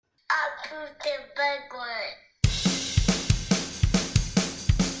Who's the big one?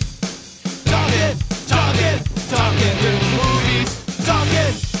 Talking through movies.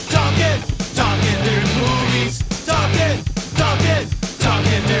 Talking through movies. Talking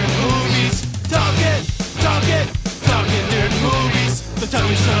through movies. Talking through movies. So tell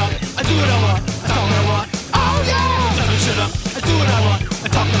me shut up, I do what I want, I talk what I want. Oh yeah! Tell me shut up, I do what I want, I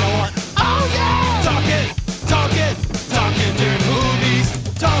talk what I want. Oh yeah! Talking through movies.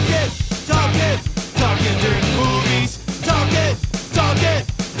 Talking through movies.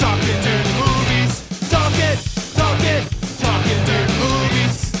 Talking through movies. Talking through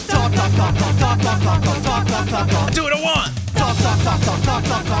movies. Talk. I do what I want. Talk.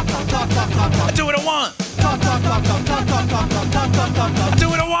 I do what I want. I do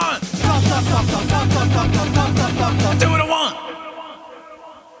what I want. I do what I want.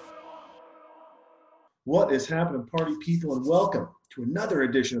 What is happening, party people, and welcome to another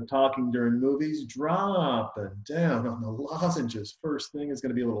edition of Talking During Movies. Dropping down on the lozenges. First thing is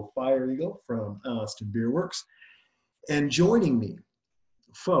going to be a little Fire Eagle from Austin Beer Works. And joining me,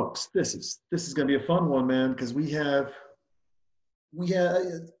 folks, this is going to be a fun one, man, because we have, I'm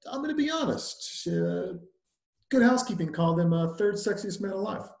going to be honest, Good Housekeeping called him third sexiest man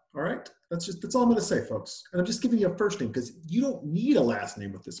alive. All right? That's all I'm going to say, folks. And I'm just giving you a first name because you don't need a last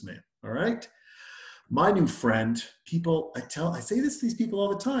name with this man. All right? My new friend, people, I say this to these people all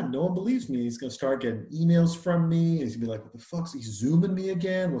the time. No one believes me. He's going to start getting emails from me. He's going to be like, what the fuck's he zooming me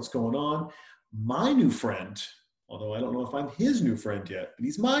again? What's going on? My new friend, although I don't know if I'm his new friend yet, but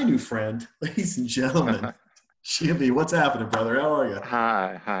he's my new friend, ladies and gentlemen. Shippy, what's happening, brother? How are you?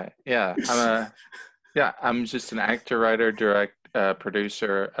 Hi. Yeah, I'm just an actor, writer,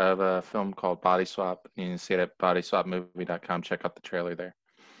 producer of a film called Body Swap. You can see it at bodyswapmovie.com. Check out the trailer there.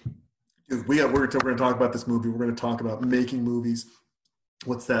 Dude, we're going to talk about this movie. We're going to talk about making movies.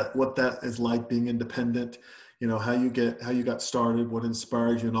 What that is like being independent. You know, how you got started, what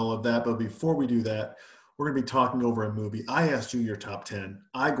inspires you, and all of that. But before we do that, we're going to be talking over a movie. I asked you your top 10.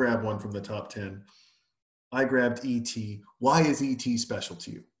 I grabbed one from the top 10. I grabbed E.T. Why is E.T. special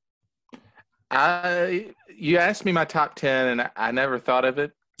to you? You asked me my top 10, and I never thought of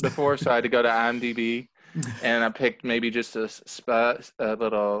it before, so I had to go to IMDb, and I picked maybe just a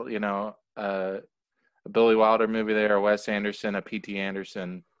little, a Billy Wilder movie there, a Wes Anderson, a P.T.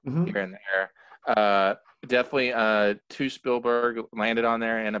 Anderson here and there. Definitely two Spielberg landed on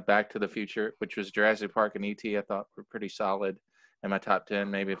there, and a Back to the Future, which was Jurassic Park and E.T. I thought were pretty solid in my top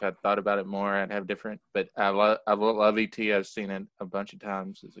 10. Maybe if I'd thought about it more, I'd have different. But I love E.T. I've seen it a bunch of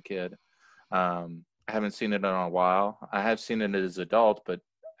times as a kid. I haven't seen it in a while. I have seen it as an adult, but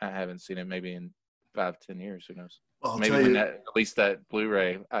I haven't seen it maybe in 5-10 years. Who knows? Maybe at least that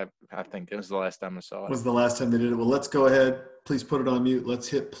Blu-ray, I think it was the last time I saw it. Was the last time they did it. Well, let's go ahead. Please put it on mute. Let's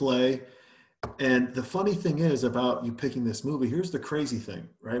hit play. And the funny thing is about you picking this movie, here's the crazy thing,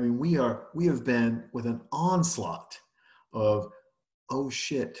 right? I mean, we have been with an onslaught of, oh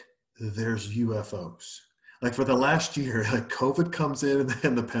shit, there's UFOs. Like for the last year, like COVID comes in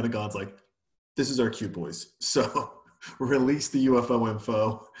and the Pentagon's like, this is our cue, boys. So release the UFO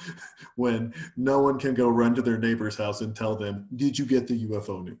info when no one can go run to their neighbor's house and tell them, did you get the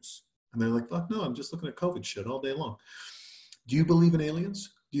UFO news? And they're like, fuck no, I'm just looking at COVID shit all day long. Do you believe in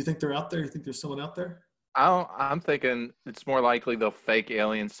aliens? Do you think they're out there? Do you think there's someone out there? I'm thinking it's more likely they'll fake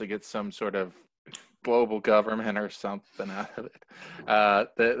aliens to get some sort of global government or something out of it.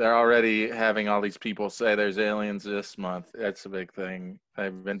 They're already having all these people say there's aliens this month. That's a big thing.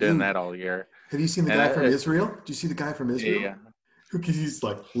 They've been doing that all year. Have you seen the guy from Israel? Do you see the guy from Israel? Yeah. He's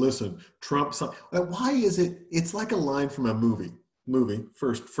like, listen, Trump. Why is it? It's like a line from a movie.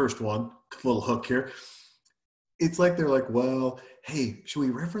 First one, little hook here. It's like they're like, well, hey, should we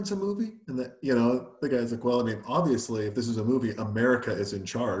reference a movie? And the guy's like, well, I mean, obviously, if this is a movie, America is in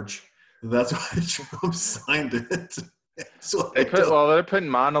charge. That's why Trump signed it. They're putting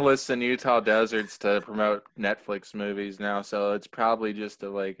monoliths in Utah deserts to promote Netflix movies now, so it's probably just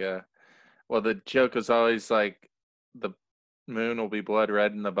the joke is always like the moon will be blood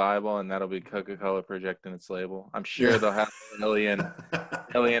red in the Bible, and that'll be Coca-Cola projecting its label. I'm sure they'll have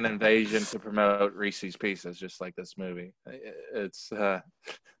alien invasion to promote Reese's Pieces, just like this movie. It's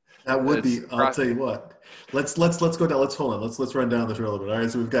that would be. I'll tell you what. Let's go down. Let's hold on. Let's run down this real bit. All right.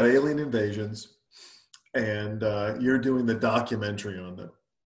 So we've got alien invasions, and you're doing the documentary on them.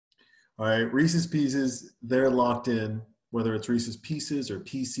 All right. Reese's Pieces. They're locked in. Whether it's Reese's Pieces or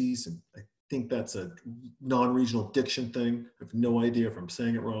PCs, and I think that's a non-regional diction thing. I have no idea if I'm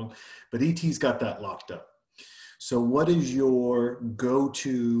saying it wrong, but ET's got that locked up. So what is your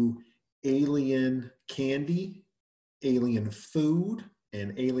go-to alien candy, alien food,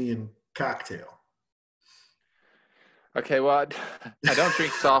 and alien cocktail. Okay, well, I don't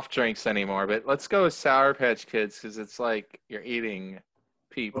drink soft drinks anymore, but let's go with Sour Patch Kids because it's like you're eating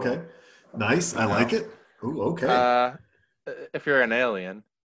people. Okay. Nice. I like it. Ooh, okay. If you're an alien,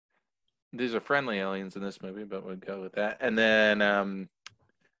 these are friendly aliens in this movie, but we'll go with that. And then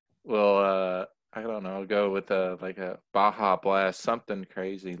we'll I don't know, go with like a Baja Blast, something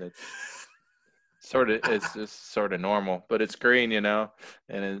crazy that's it's just sort of normal, but it's green, and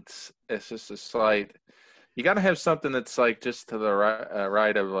it's just a slight. You got to have something that's like just to the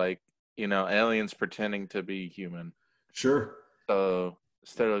right of like aliens pretending to be human. Sure. So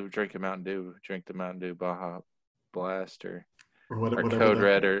instead of drinking Mountain Dew, drink the Mountain Dew Baja Blast or Code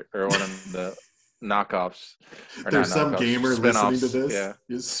Red or one of the knockoffs. There's some gamer listening to this,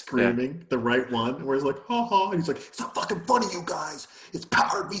 is screaming the right one, where he's like, "Ha ha!" And he's like, "It's not fucking funny, you guys. It's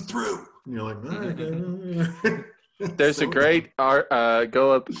powered me through." And you're like, "All right." There's a great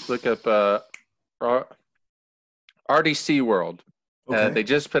look up RDC World. Okay. They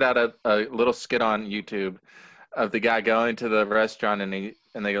just put out a little skit on YouTube of the guy going to the restaurant and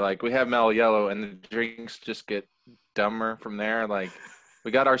they're like, "We have Mellow Yellow," and the drinks just get dumber from there. Like,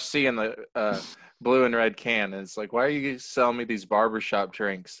 we got our C in the blue and red can, and it's like, why are you selling me these barbershop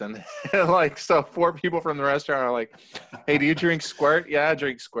drinks? And like, so 4 people from the restaurant are like, "Hey, do you drink Squirt?" "Yeah, I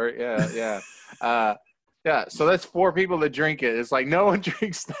drink Squirt." Yeah. Yeah, so that's 4 people that drink it. It's like no one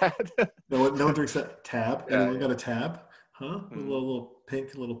drinks that. No one drinks that. Tab. Yeah. Anyone got a tab? Huh? A little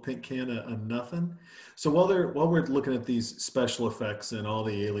pink can of nothing. So while we're looking at these special effects and all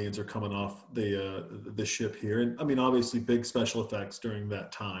the aliens are coming off the ship here, and I mean obviously big special effects during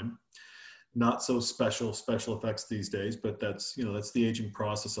that time. Not so special effects these days, but that's the aging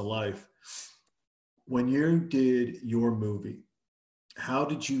process of life. When you did your movie, how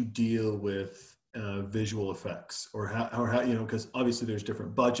did you deal with visual effects, or how because obviously there's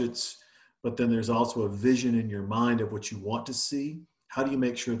different budgets, but then there's also a vision in your mind of what you want to see. How do you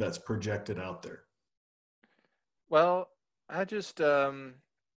make sure that's projected out there? Well, I just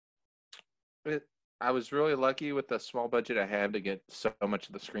I was really lucky with the small budget I had to get so much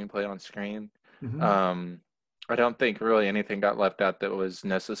of the screenplay on screen. Mm-hmm. I don't think really anything got left out that was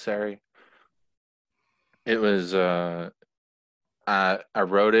necessary. It was I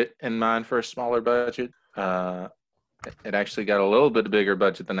wrote it in mind for a smaller budget. It actually got a little bit bigger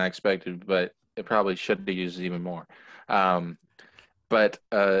budget than I expected, but it probably should have used even more. But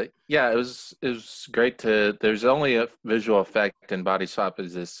it was great to. There's only a visual effect in Body Swap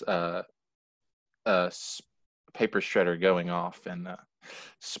is this paper shredder going off and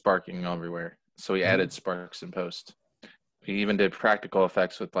sparking everywhere. So we added sparks in post. We even did practical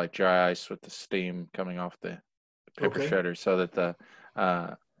effects with like dry ice with the steam coming off the paper shredder so that the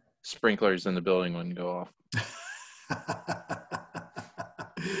sprinklers in the building wouldn't go off.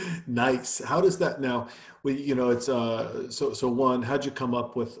 Nice. How does that now? It's so one. How'd you come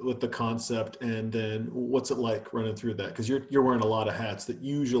up with the concept, and then what's it like running through that? Because you're wearing a lot of hats that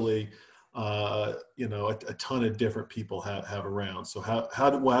usually a ton of different people have around. So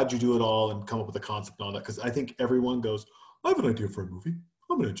how'd you do it all and come up with the concept on that? Because I think everyone goes, "I have an idea for a movie.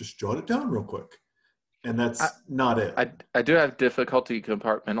 I'm going to just jot it down real quick." And that's not it. I do have difficulty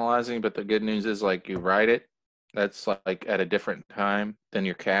compartmentalizing, but the good news is like you write it. That's like at a different time than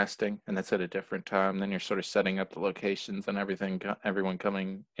you're casting, and that's at a different time. Then you're sort of setting up the locations and everyone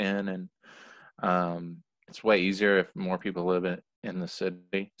coming in, and it's way easier if more people live in the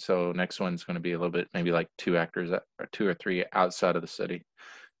city. So next one's going to be a little bit maybe like 2 actors or 2 or 3 outside of the city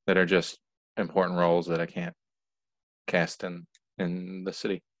that are just important roles that I can't cast in the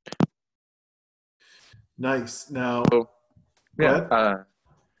city. Nice. Now,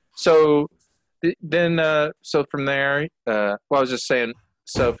 so from there, I was just saying.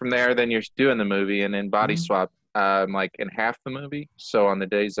 So from there, then you're doing the movie, and in Body Swap, I'm like in half the movie. So on the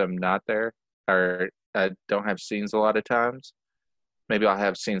days I'm not there, or I don't have scenes a lot of times, maybe I'll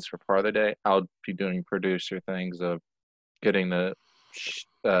have scenes for part of the day. I'll be doing producer things of getting the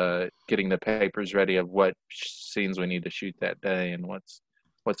papers ready of what scenes we need to shoot that day and what's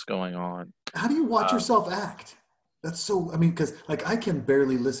going on. How do you watch yourself act? That's so, because like I can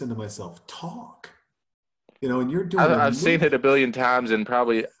barely listen to myself talk, and you're doing I've seen it a billion times, and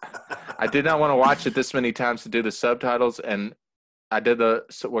probably I did not want to watch it this many times to do the subtitles, and I did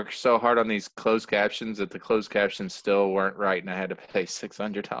work so hard on these closed captions that the closed captions still weren't right, and I had to pay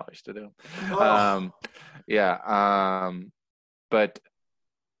 $600 to do them. But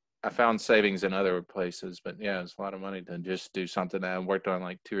I found savings in other places, but yeah, it's a lot of money to just do something that I worked on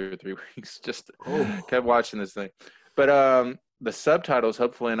like 2 or 3 weeks. Just kept watching this thing. But the subtitles,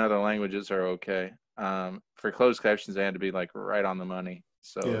 hopefully in other languages, are okay. For closed captions, they had to be like right on the money.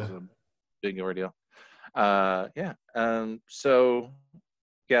 So it was big ordeal. Yeah. So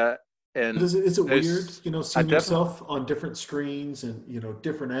yeah, But and is it weird, there's I seeing definitely yourself on different screens and,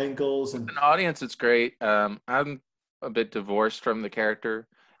 different angles with and an audience. It's great. I'm a bit divorced from the character,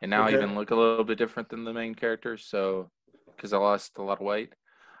 and now I okay. even look a little bit different than the main character. So because I lost a lot of weight.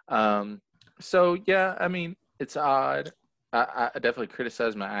 Um, so yeah, I mean, it's odd. I definitely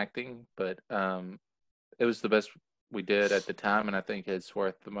criticize my acting, but it was the best we did at the time, and I think it's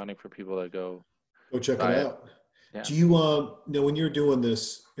worth the money for people to go Go check it buy it. out. Yeah. Do you when you're doing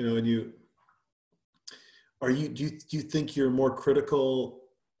this, and do you think you're more critical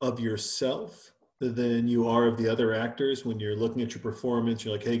of yourself than you are of the other actors when you're looking at your performance?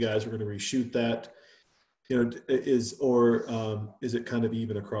 You're like, hey guys, we're going to reshoot that. Is it kind of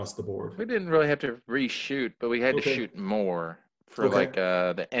even across the board? We didn't really have to reshoot, but we had to Okay. shoot more for Okay.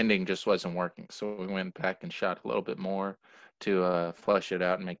 the ending just wasn't working. So we went back and shot a little bit more to flesh it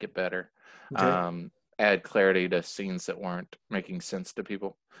out and make it better. Okay. Um, Add clarity to scenes that weren't making sense to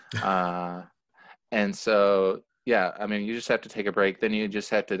people. And so, yeah, I mean, you just have to take a break. Then you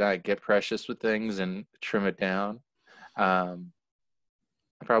just have to not get precious with things and trim it down. Um,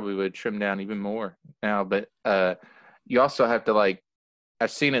 I probably would trim down even more now, but you also have to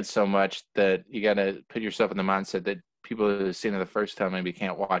I've seen it so much that you got to put yourself in the mindset that people who have seen it the first time maybe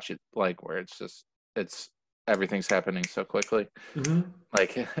can't watch it where it's everything's happening so quickly. Mm-hmm.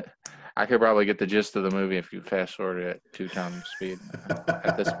 Like I could probably get the gist of the movie if you fast forward it at 2 times speed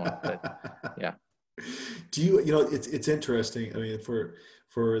at this point. But yeah. Do it's interesting. I mean, for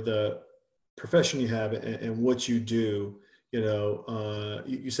the profession you have and what you do,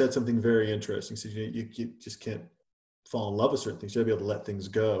 you said something very interesting. So you just can't fall in love with certain things. You gotta be able to let things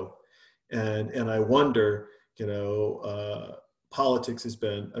go. And I wonder, politics has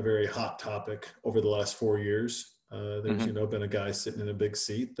been a very hot topic over the last 4 years. There's, been a guy sitting in a big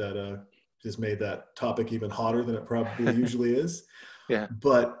seat that just made that topic even hotter than it probably usually is. Yeah.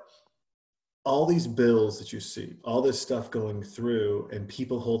 But all these bills that you see, all this stuff going through, and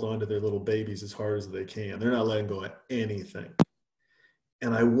people hold on to their little babies as hard as they can. They're not letting go of anything.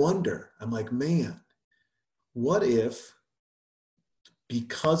 And I wonder, I'm like, man, what if,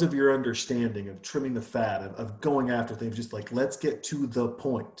 because of your understanding of trimming the fat, of going after things, just like, let's get to the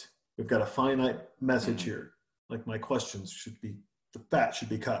point. We've got a finite message here. Like my questions the fat should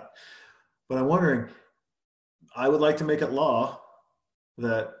be cut. But I'm wondering, I would like to make it law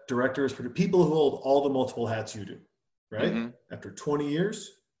that directors, people who hold all the multiple hats you do, right? Mm-hmm. After 20 years,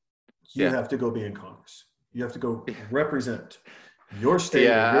 you have to go be in Congress. You have to go represent your state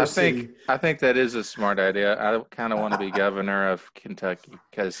or your city. I think that is a smart idea. I kind of want to be governor of Kentucky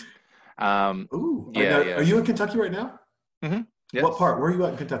because, Are you in Kentucky right now? Mm-hmm. Yes. What part? Where are you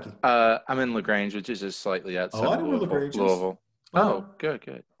at in Kentucky? I'm in LaGrange, which is just slightly outside I know where LaGrange is. Louisville. Oh,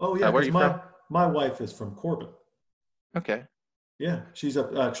 good. Oh yeah, where are you from? My wife is from Corbin. Okay. Yeah, she's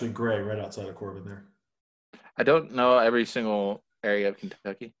up actually Gray, right outside of Corbin there. I don't know every single area of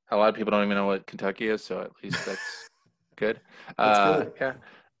Kentucky. A lot of people don't even know what Kentucky is, so at least that's good. That's good. Yeah.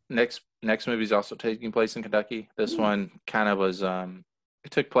 Next movie is also taking place in Kentucky. This one kind of was it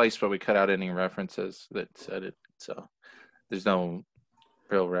took place, but we cut out any references that said it, so there's no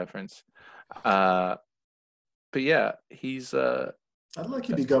real reference. But yeah, he's I'd like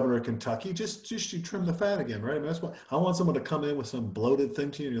you to be governor of Kentucky. Just you trim the fat again, right? I mean, that's what I want someone to come in with some bloated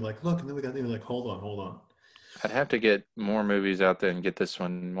thing to you, and you're like, look, and then we got you're like, hold on. I'd have to get more movies out there and get this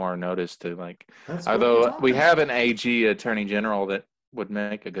one more notice to That's although we have an AG attorney general that would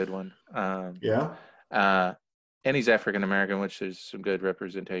make a good one. And he's African American, which there's some good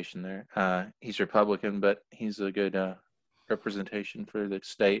representation there. He's Republican, but he's a good representation for the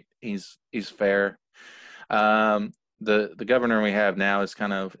state. He's fair. The governor we have now is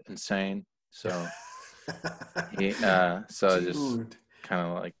kind of insane, so I just kind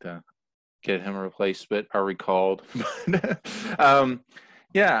of like to get him replaced, but are recalled. So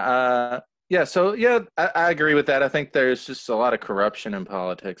I agree with that. I think there's just a lot of corruption in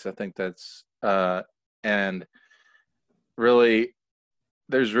politics. I think that's and really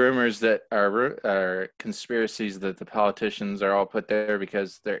there's rumors that are conspiracies that the politicians are all put there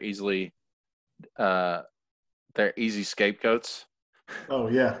because they're easy scapegoats. Oh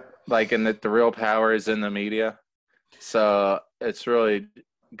yeah. And that the real power is in the media. So it's really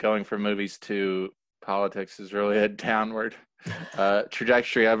going from movies to politics is really a downward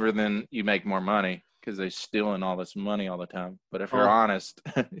trajectory other than you make more money because they're stealing all this money all the time. But if you're honest,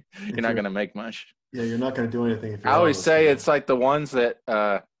 you're not going to make much. Yeah, you're not going to do anything if you're I always say it's like the ones that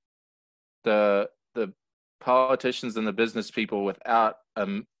the politicians and the business people without a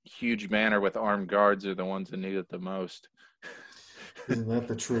huge manor with armed guards are the ones that need it the most. Isn't that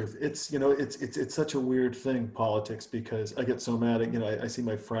the truth? It's, it's such a weird thing, politics, because I get so mad at, I see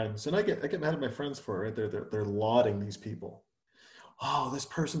my friends, and I get mad at my friends for it, right? They're lauding these people. Oh, this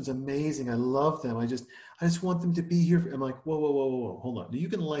person's amazing. I love them. I just want them to be here. I'm like, whoa, whoa, whoa, whoa, whoa, hold on. You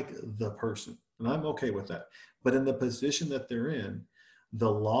can like the person, and I'm okay with that. But in the position that they're in, the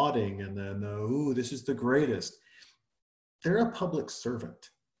lauding and then, ooh, this is the greatest. They're a public servant.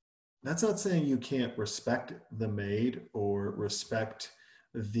 That's not saying you can't respect the maid or respect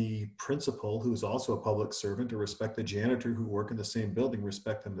the principal who's also a public servant, or respect the janitor who work in the same building,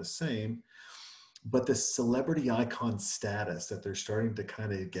 respect them the same. But the celebrity icon status that they're starting to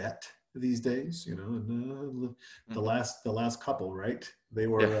kind of get these days, and the last couple, right? They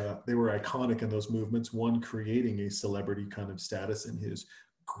were iconic in those movements. One creating a celebrity kind of status in his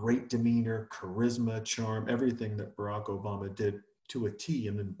great demeanor, charisma, charm, everything that Barack Obama did to a T,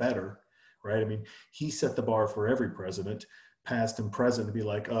 and then better, right? I mean, he set the bar for every president, past and present, to be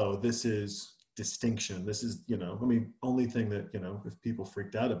like, oh, this is distinction. This is, only thing that, if people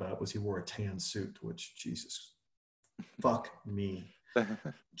freaked out about was he wore a tan suit, which, Jesus, fuck me.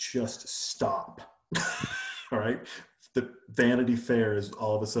 Just stop. All right. The Vanity Fair has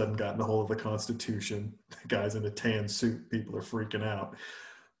all of a sudden gotten a hold of the Constitution. The guy's in a tan suit. People are freaking out.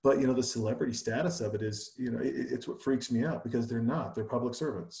 But, the celebrity status of it is, it's what freaks me out, because they're public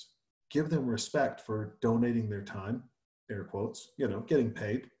servants. Give them respect for donating their time, air quotes, getting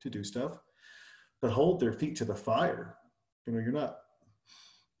paid to do stuff, but hold their feet to the fire. You're not,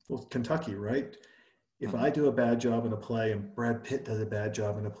 well, Kentucky, right? If I do a bad job in a play and Brad Pitt does a bad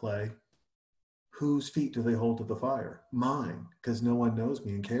job in a play, whose feet do they hold to the fire? Mine, because no one knows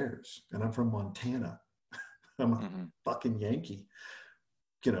me and cares. And I'm from Montana. I'm a fucking Yankee.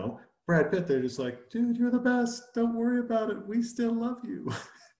 Brad Pitt, they're just like, dude, you're the best. Don't worry about it. We still love you.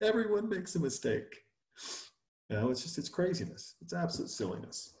 Everyone makes a mistake. It's craziness. It's absolute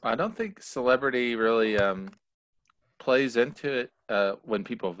silliness. I don't think celebrity really plays into it when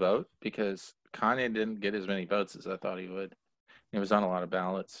people vote, because Kanye didn't get as many votes as I thought he would. He was on a lot of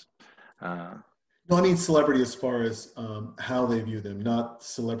ballots. No, I mean celebrity as far as how they view them, not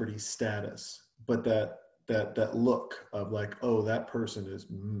celebrity status, but that look of like, oh, that person is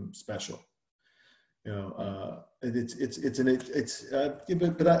special. But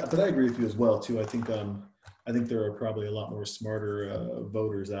I agree with you as well too. I think there are probably a lot more smarter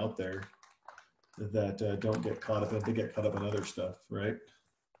voters out there that don't get caught up. They get caught up in other stuff, right?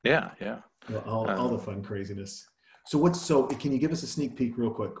 Yeah. All the fun craziness. So can you give us a sneak peek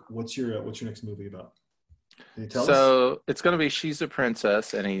real quick? What's your next movie about? Can you tell us? So it's going to be She's a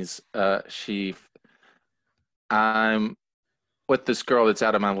Princess, and I'm with this girl that's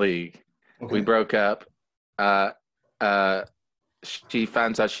out of my league. Okay. We broke up. She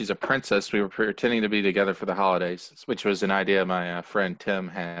finds out she's a princess. We were pretending to be together for the holidays, which was an idea my friend Tim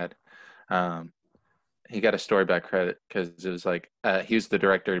had. He got a story back credit because it was like he was the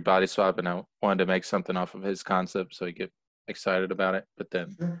director of Body Swap, and I wanted to make something off of his concept, so he get excited about it. But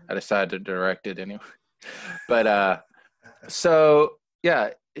then I decided to direct it anyway. But so yeah,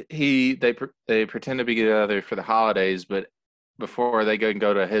 they pretend to be together for the holidays, but before they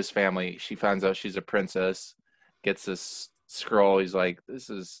go to his family, she finds out she's a princess, gets this scroll. He's like, this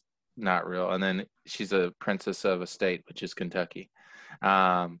is not real. And then she's a princess of a state, which is Kentucky.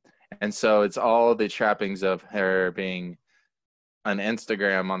 And so it's all the trappings of her being on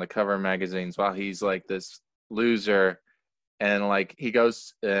Instagram on the cover of magazines while he's like this loser. And like he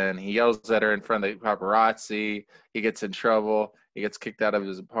goes and he yells at her in front of the paparazzi. He gets in trouble. He gets kicked out of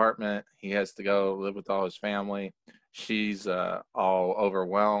his apartment. He has to go live with all his family. She's all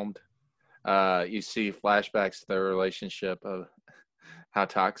overwhelmed. You see flashbacks to their relationship of how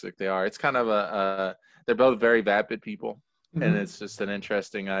toxic they are. It's kind of they're both very vapid people. Mm-hmm. And it's just an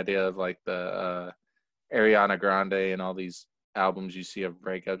interesting idea of like the Ariana Grande and all these albums you see of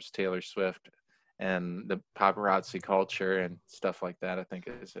breakups, Taylor Swift, and the paparazzi culture and stuff like that. I think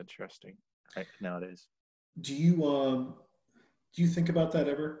is interesting right nowadays. Do you think about that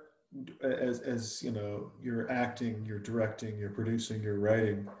ever? As you're acting, you're directing, you're producing, you're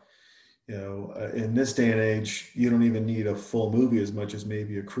writing. In this day and age, you don't even need a full movie as much as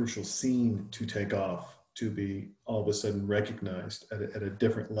maybe a crucial scene to take off, to be all of a sudden recognized at a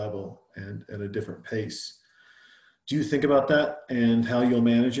different level and at a different pace. Do you think about that and how you'll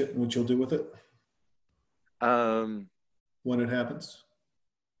manage it and what you'll do with it when it happens?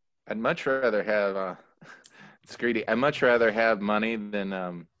 I'd much rather have it's greedy. I'd much rather have money than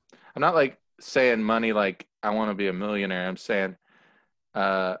I'm not like saying money like I want to be a millionaire. I'm saying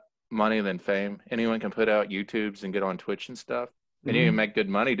money than fame. Anyone can put out YouTubes and get on Twitch and stuff, and you can make good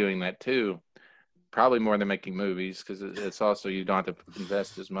money doing that too. probably more than making movies, because it's also, you don't have to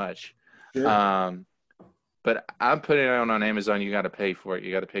invest as much. Sure. But I'm putting it on Amazon. You got to pay for it.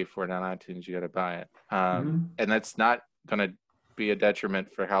 You got to pay for it on iTunes. You got to buy it. Mhm. And that's not going to be a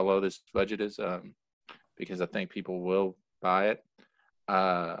detriment for how low this budget is, because I think people will buy it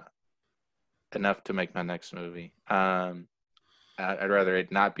enough to make my next movie. I'd rather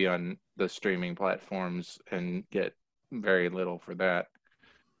it not be on the streaming platforms and get very little for that.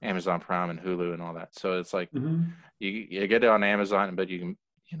 Amazon Prime and Hulu and all that. So it's like Mhm. you get it on Amazon, but you can,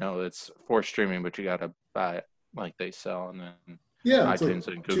 it's for streaming, but you got to buy it like they sell, and then Yeah, it's like iTunes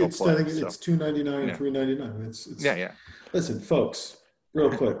and Google I Play. think So it's $2.99 and yeah, $3.99. It's yeah. Listen, folks,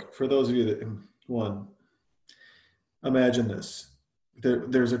 real quick, for those of you that imagine this.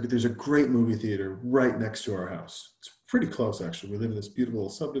 There's a great movie theater right next to our house. It's pretty close, actually. We live in this beautiful little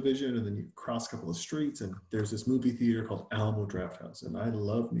subdivision, and then you cross a couple of streets, and there's this movie theater called Alamo Drafthouse. And I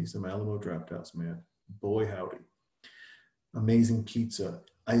love me some Alamo Drafthouse, man. Boy, howdy. Amazing pizza,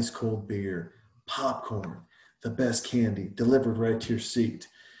 ice cold beer, popcorn, the best candy delivered right to your seat.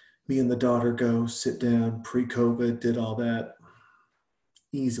 Me and the daughter go, sit down, pre-COVID, did all that.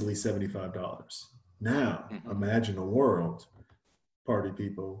 Easily $75. Now, imagine a world, party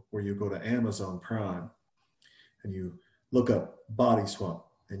people, where you go to Amazon Prime and you look up Body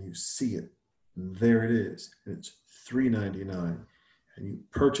Swap and you see it. And there it is. And it's $3.99. And you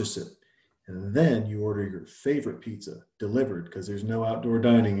purchase it. And then you order your favorite pizza delivered, because there's no outdoor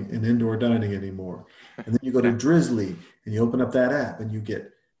dining and indoor dining anymore. And then you go to Drizzly and you open up that app and you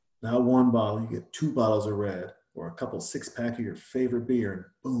get not one bottle, you get 2 bottles of red, or a couple 6-pack of your favorite beer, and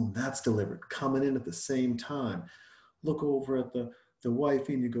boom, that's delivered, coming in at the same time. Look over at the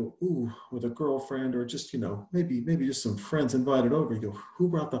wifey and you go, ooh, with a girlfriend, or just, maybe just some friends invited over. You go, who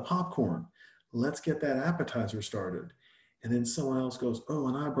brought the popcorn? Let's get that appetizer started. And then someone else goes, oh,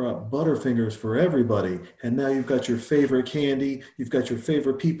 and I brought Butterfingers for everybody. And now you've got your favorite candy. You've got your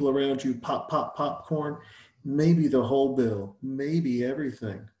favorite people around you, popcorn. Maybe the whole bill, maybe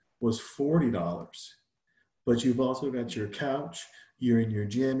everything was $40. But you've also got your couch, you're in your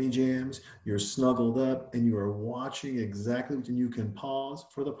jammy jams, you're snuggled up, and you are watching exactly when you can pause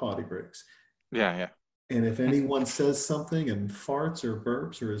for the potty breaks. Yeah. And if anyone says something and farts or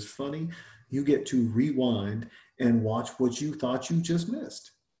burps or is funny, you get to rewind and watch what you thought you just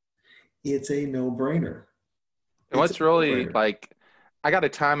missed. It's a no-brainer. And what's really like, I got to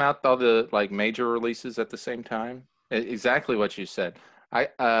time out all the like major releases at the same time. Exactly what you said. I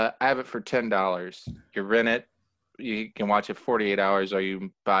have it for $10. You rent it, you can watch it 48 hours, or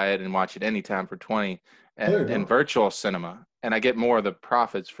you buy it and watch it anytime for 20 in virtual cinema. And I get more of the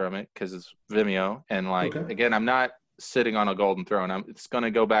profits from it because it's Vimeo. And again, I'm not sitting on a golden throne. It's going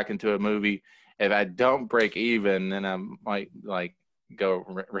to go back into a movie. If I don't break even, then I might go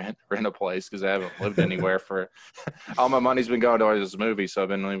rent a place, because I haven't lived anywhere for all my money's been going towards this movie. So I've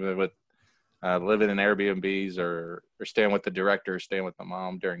been living in Airbnbs or staying with the director, or staying with my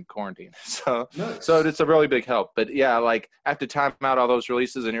mom during quarantine. So it's a really big help. But yeah, I have to time out all those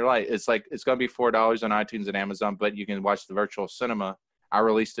releases, and you're right. It's going to be $4 on iTunes and Amazon, but you can watch the virtual cinema. I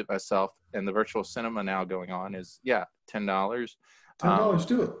released it myself, and the virtual cinema now going on is $10. $10,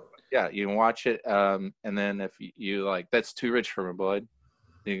 do it. Yeah, you can watch it. And then if you that's too rich for me, bud,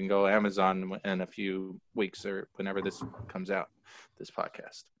 you can go Amazon in a few weeks or whenever this comes out, this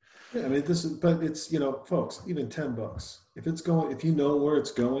podcast. Yeah, I mean, but it's, folks, even $10. If it's going, if you know where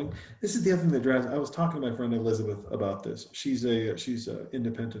it's going, this is the other thing that drives. I was talking to my friend Elizabeth about this. She's a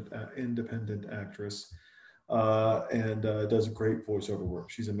independent actress, and does great voiceover work.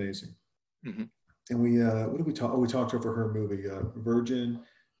 She's amazing. Mm-hmm. And we, what did we talk? Oh, we talked over her movie, Virgin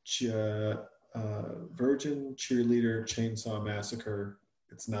Cheerleader Chainsaw Massacre.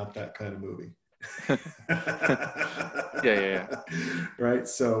 It's not that kind of movie. yeah. Right.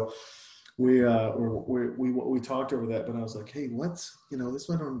 So we talked over that, but I was like, hey, this is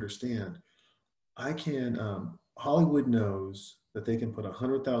what I don't understand. Hollywood knows that they can put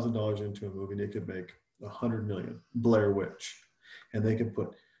 $100,000 into a movie and they could make 100 million. Blair Witch. And they could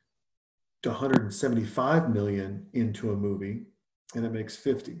put 175 million into a movie and it makes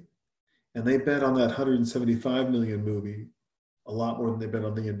 50. And they bet on that 175 million movie a lot more than they bet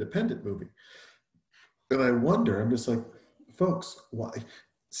on the independent movie. And I wonder, I'm just like, folks, why?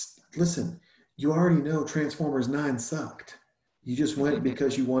 Listen, you already know Transformers 9 sucked. You just went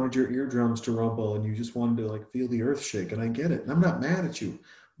because you wanted your eardrums to rumble and you just wanted to feel the earth shake. And I get it. And I'm not mad at you,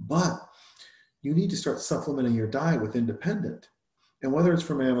 but you need to start supplementing your diet with independent. And whether it's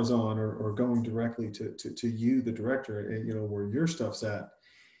from Amazon or going directly to you, the director, and where your stuff's at,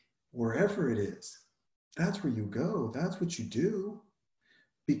 wherever it is, that's where you go. That's what you do.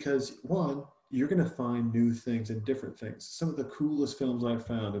 Because one, you're going to find new things and different things. Some of the coolest films I've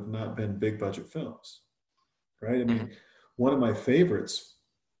found have not been big budget films, right? I mean, one of my favorites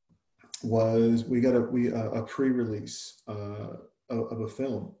was we got a pre-release of a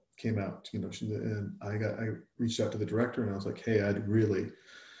film came out, and I reached out to the director and I was like, hey, I'd really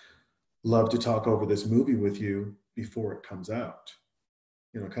love to talk over this movie with you before it comes out.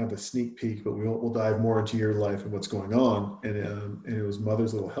 Kind of a sneak peek, but we'll dive more into your life and what's going on. And it was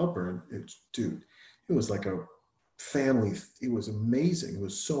Mother's Little Helper, and it was like a family. It was amazing. It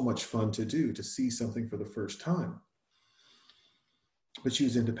was so much fun to do, to see something for the first time. But she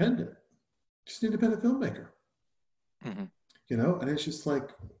was independent. She's an independent filmmaker. Mm-hmm. And it's just like,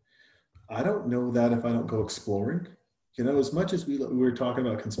 I don't know that if I don't go exploring. As much as we were talking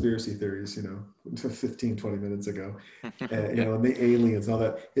about conspiracy theories, 15, 20 minutes ago, and the aliens and all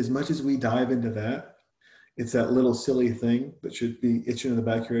that, as much as we dive into that, it's that little silly thing that should be itching in the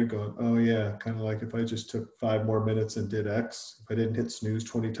back of your head going, oh yeah, kind of like if I just took 5 more minutes and did X, if I didn't hit snooze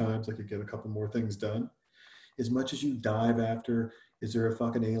 20 times, I could get a couple more things done. As much as you dive after, is there a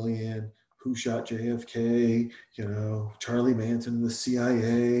fucking alien? Who shot JFK? Charlie Manson and the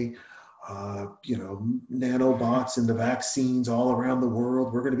CIA, nanobots and the vaccines all around the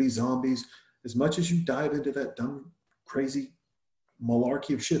world. We're going to be zombies. As much as you dive into that dumb, crazy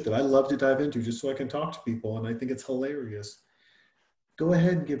malarkey of shit that I love to dive into just so I can talk to people, and I think it's hilarious, go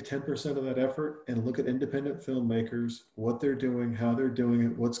ahead and give 10% of that effort and look at independent filmmakers, what they're doing, how they're doing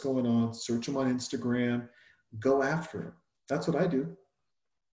it, what's going on, search them on Instagram, go after them. That's what I do.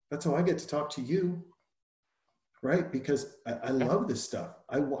 That's how I get to talk to you, right? Because I love this stuff.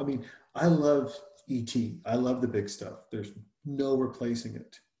 I mean, I love E.T. I love the big stuff. There's no replacing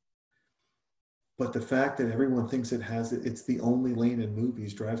it. But the fact that everyone thinks it's the only lane in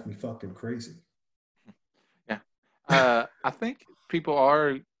movies drives me fucking crazy. Yeah. I think people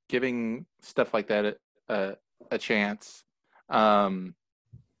are giving stuff like that a chance.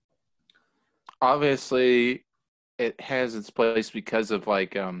 Obviously, it has its place because of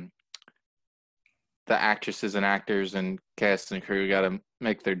like the actresses and actors and cast and crew got to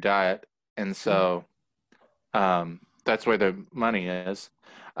make their diet, and so that's where the money is.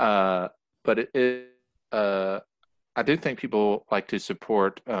 But I do think people like to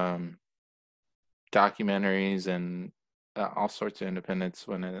support documentaries and all sorts of independents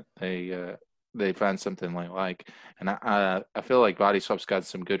when they find something they like. And I feel like Body Swap's got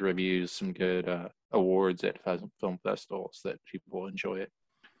some good reviews, some good awards at film festivals that people enjoy it.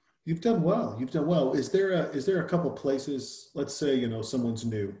 You've done well. Is there a couple places, let's say, someone's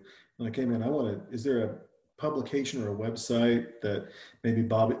new, like, hey man, is there a publication or a website that maybe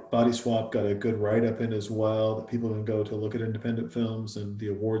Body Swap got a good write-up in as well, that people can go to look at independent films and the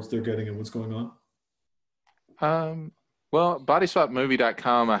awards they're getting and what's going on? Well,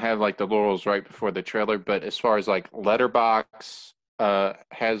 bodyswapmovie.com, I have like the laurels right before the trailer, but as far as like Letterboxd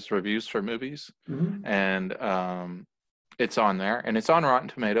has reviews for movies, Mm-hmm. and it's on there, and it's on Rotten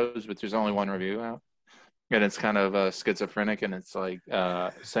Tomatoes, but there's only one review out, and it's kind of schizophrenic, and it's like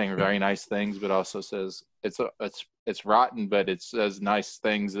saying very nice things, but also says it's rotten, but it says nice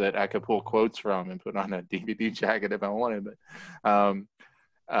things that I could pull quotes from and put on a DVD jacket if I wanted, but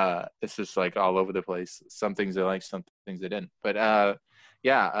it's just like all over the place. Some things I like, some things I didn't. But I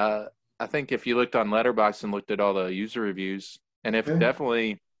think if you looked on Letterboxd and looked at all the user reviews, and if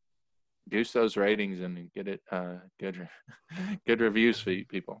definitely boost those ratings and get it good reviews for you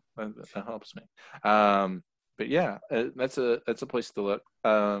people. That helps me. But yeah, that's a place to look.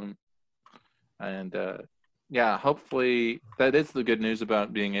 Hopefully that is the good news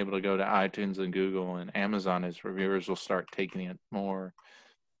about being able to go to iTunes and Google and Amazon, is reviewers will start taking it more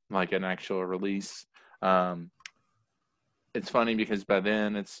like an actual release. It's funny because by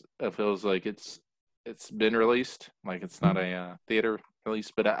then it feels like it's been released, like it's not a theater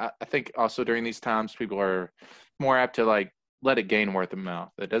release. But I think also during these times, people are more apt to like let it gain word of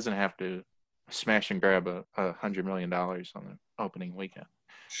mouth. It doesn't have to smash and grab $100 million on the opening weekend.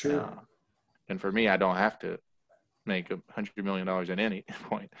 Sure. And for me, I don't have to make $100 million at any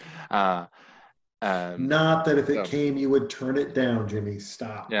point. Not that if it came, you would turn it down, Jimmy.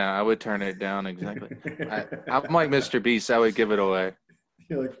 Stop. Yeah, I would turn it down, exactly. I'm like Mr. Beast. I would give it away.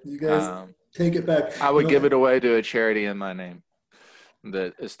 You're like, you guys take it back. I would give it away to a charity in my name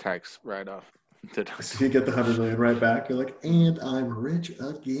that is tax write-off. So you get the $100 million right back. You're like, and I'm rich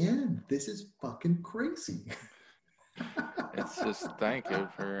again. This is fucking crazy. It's just thank you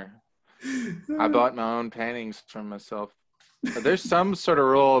for. I bought my own paintings from myself There's some sort of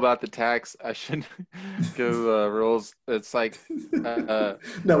rule about the tax. I shouldn't give rules. It's like No,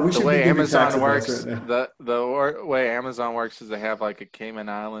 we the should be way giving tax Amazon advice works. right now. Way Amazon works is they have like a Cayman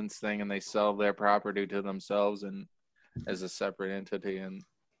Islands thing, and they sell their property to themselves and as a separate entity, and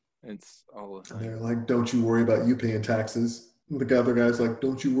it's all the They're thing. like, don't you worry about you paying taxes. And the other guy's like,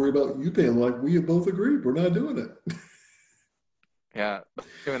 don't you worry about you paying. Like, we have both agreed. We're not doing it. Yeah, but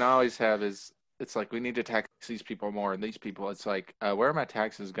what I always have is it's like we need to tax these people more, and these people. It's like where are my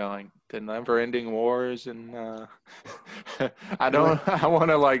taxes going? To never-ending wars, and I don't. Like, I want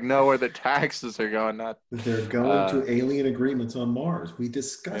to like know where the taxes are going. Not. they're going Uh, to alien agreements on Mars. We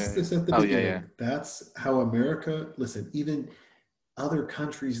discussed yeah. this at the Oh yeah, beginning. That's how America, listen, even other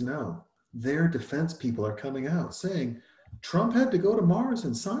countries know. Their defense people are coming out saying Trump had to go to Mars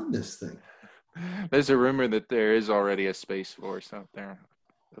and sign this thing. yeah. There's a rumor that there is already a space force out there.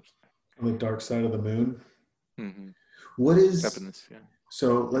 On the dark side of the moon. Mm-hmm. What is Up in this, yeah.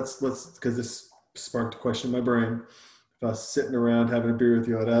 so let's because this sparked a question in my brain. If I was sitting around having a beer with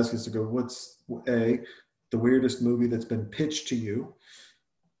you, I'd ask you to go, what's A, the weirdest movie that's been pitched to you?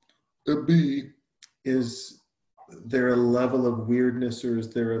 B, is there a level of weirdness or is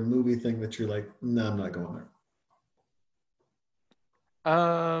there a movie thing that you're like, no, I'm not going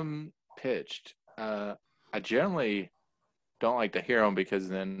there? Pitched. I generally don't like to hear them because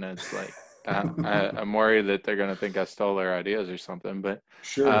then it's like I'm worried that they're gonna think I stole their ideas or something. But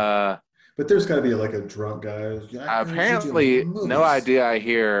Sure. But there's got to be like a drunk guy who's, "Yeah, I heard you do apparently, no movies." idea I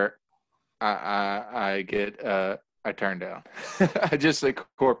hear. I get I turn down. I just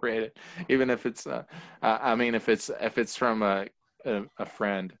incorporate it, even if it's. I mean, if it's from a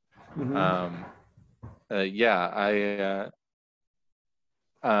friend. Mhm. Yeah,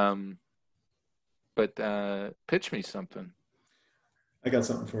 but pitch me something. I got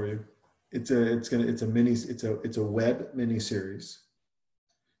something for you. It's a web mini series,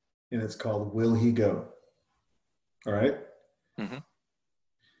 and it's called Will He Go? All right. Mm-hmm.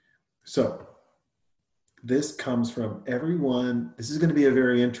 So this comes from everyone. This is going to be a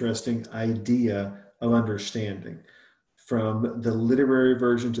very interesting idea of understanding, from the literary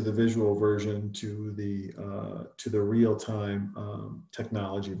version to the visual version to the real time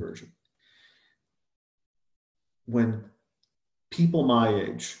technology version. When people my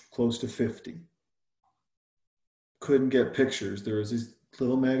age, close to 50, couldn't get pictures, there was these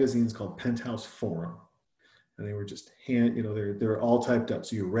little magazines called Penthouse Forum, and they were just they're all typed up,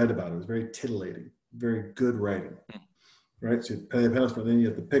 so you read about it. It was very titillating, very good writing, right? So you pay the Penthouse Forum, then you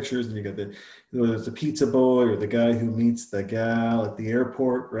get the pictures, and you got whether it's the pizza boy or the guy who meets the gal at the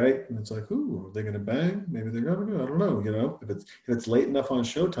airport, right? And it's like, ooh, are they gonna bang? Maybe they're gonna go. I don't know. If it's late enough on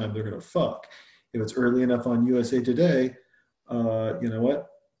Showtime, they're gonna fuck. If it's early enough on USA Today, you know what?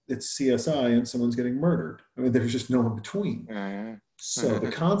 It's CSI and someone's getting murdered. I mean, there's just no in between. Mm-hmm. So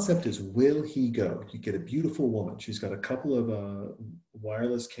the concept is, will he go? You get a beautiful woman. She's got a couple of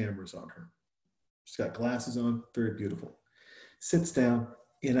wireless cameras on her. She's got glasses on, very beautiful. Sits down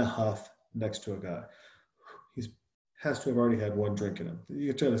in a huff next to a guy. He has to have already had one drink in him. You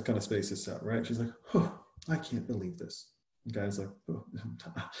can try to kind of space this out, right? She's like, oh, I can't believe this. The guy's like, oh,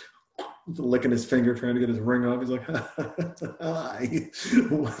 licking his finger, trying to get his ring off. He's like, hi,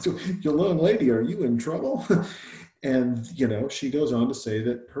 young lady, are you in trouble? And, she goes on to say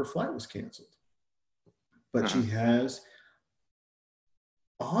that her flight was canceled. But she has,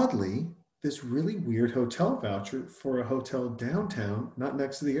 oddly, this really weird hotel voucher for a hotel downtown, not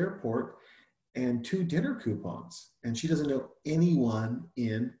next to the airport, and 2 dinner coupons. And she doesn't know anyone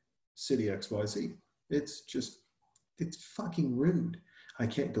in City XYZ. It's fucking rude. I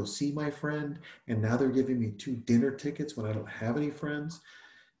can't go see my friend, and now they're giving me 2 dinner tickets when I don't have any friends.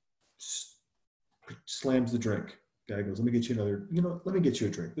 Slams the drink. Guy goes, let me get you a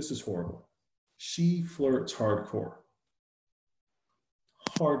drink. This is horrible. She flirts hardcore.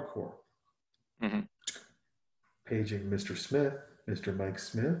 Mm-hmm. Paging Mr. Smith, Mr. Mike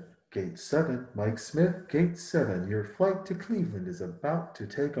Smith, Gate 7, Mike Smith, Gate 7. Your flight to Cleveland is about to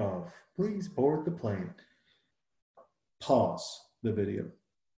take off. Please board the plane. Pause the video.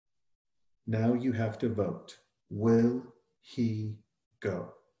 Now you have to vote. Will he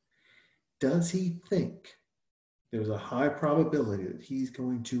go? Does he think there's a high probability that he's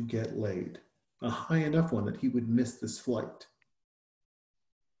going to get laid? A high enough one that he would miss this flight?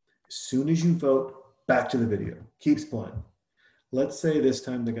 As soon as you vote, back to the video. Keeps playing. Let's say this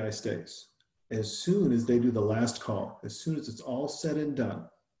time the guy stays. As soon as they do the last call, as soon as it's all said and done,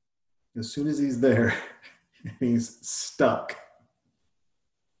 as soon as he's there, he's stuck.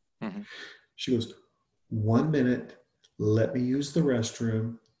 Mm-hmm. She goes, 1 minute, let me use the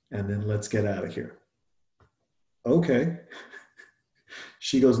restroom, and then let's get out of here. Okay.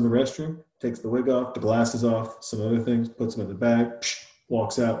 She goes in the restroom, takes the wig off, the glasses off, some other things, puts them in the bag,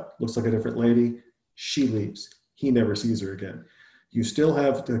 walks out, looks like a different lady. She leaves. He never sees her again. You still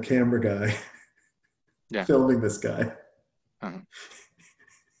have the camera guy filming this guy. Uh-huh.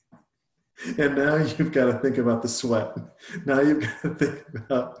 And now you've got to think about the sweat. Now you've got to think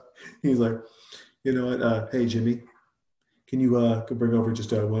about, he's like, you know what, hey, Jimmy, can you bring over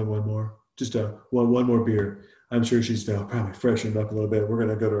just one more? Just one more beer. I'm sure she's now probably freshened up a little bit. We're going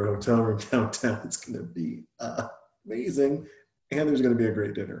to go to her hotel room downtown. It's going to be amazing. And there's going to be a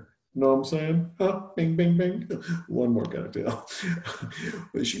great dinner. You know what I'm saying? Huh? Bing, bing, bing. One more cocktail.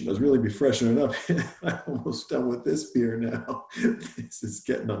 But she must really be freshening up. I'm almost done with this beer now. This is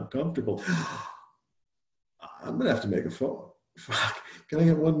getting uncomfortable. I'm going to have to make a phone. Fuck. Can I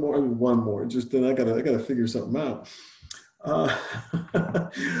get one more? I mean, one more. Just then I gotta figure something out.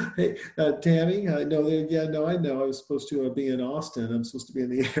 Hey, Tammy, I know. I know. I was supposed to be in Austin. I'm supposed to be in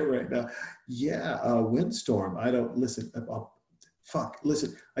the air right now. Yeah, windstorm. I don't listen.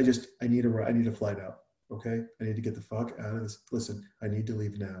 Listen. I need a flight out. Okay, I need to get the fuck out of this. Listen, I need to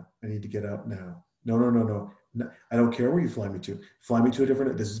leave now. I need to get out now. No. I don't care where you fly me to. Fly me to a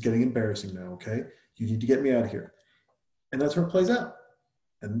different. This is getting embarrassing now. Okay, you need to get me out of here. And that's where it plays out.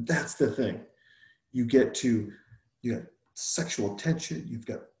 And that's the thing. You got sexual tension. You've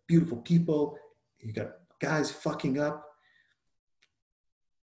got beautiful people. You got guys fucking up.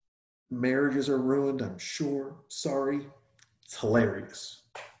 Marriages are ruined, I'm sure. Sorry. It's hilarious.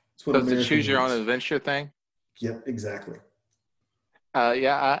 It's what So it's a American choose your own is. adventure thing? Yep, exactly.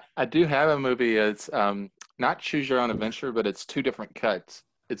 Yeah, I do have a movie. It's not choose your own adventure, but it's two different cuts.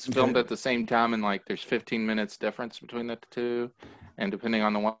 It's filmed at the same time, and like there's 15 minutes difference between the two, and depending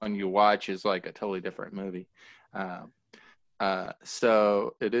on the one you watch is like a totally different movie.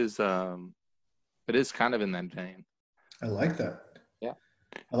 So it is kind of in that vein. I like that. Yeah.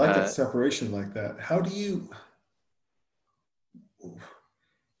 I like that separation like that. How do you,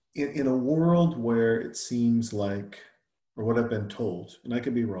 in a world where it seems like, or what I've been told, and I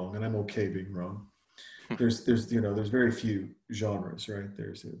could be wrong, and I'm okay being wrong. There's very few genres, right?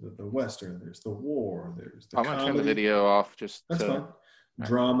 There's the Western, there's the war, there's the comedy. I'm gonna turn the video off just That's fine.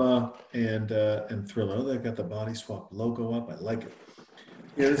 Drama and thriller. They've got the body swap logo up. I like it.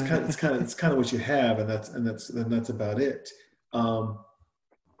 Yeah, it's kind of what you have, and that's about it. And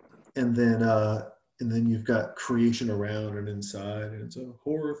then you've got creation around and inside, and it's a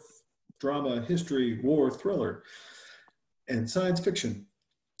horror, drama, history, war, thriller, and science fiction,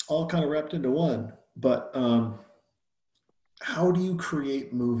 all kind of wrapped into one. But how do you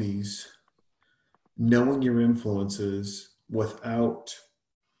create movies knowing your influences without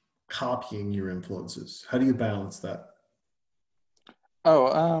copying your influences? How do you balance that?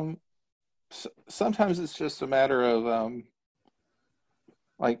 Sometimes it's just a matter of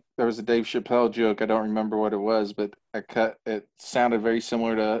like there was a Dave Chappelle joke. I don't remember what it was, but it sounded very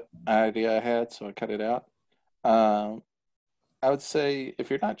similar to an idea I had, so I cut it out. I would say if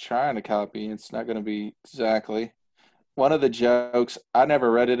you're not trying to copy, it's not going to be exactly. One of the jokes, I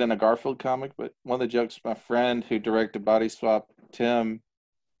never read it in a Garfield comic, but one of the jokes my friend who directed Body Swap, Tim,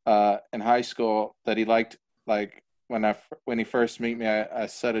 in high school that he liked, like when he first met me, I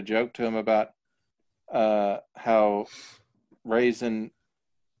said a joke to him about how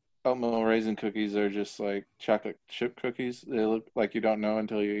oatmeal raisin cookies are just like chocolate chip cookies. They look like you don't know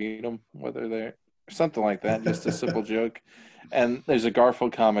until you eat them, whether they're something like that, just a simple joke. And there's a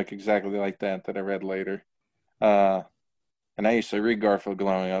Garfield comic exactly like that I read later. And I used to read Garfield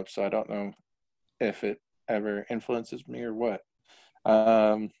growing up, so I don't know if it ever influences me or what.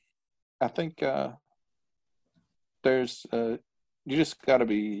 I think there's you just got to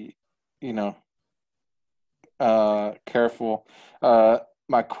be, careful.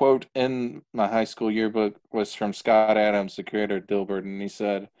 My quote in my high school yearbook was from Scott Adams, the creator of Dilbert, and he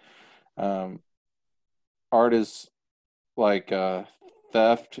said, art is like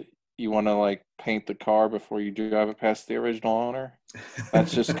theft. You want to like paint the car before you drive it past the original owner.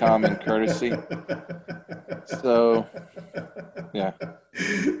 That's just common courtesy. So, yeah.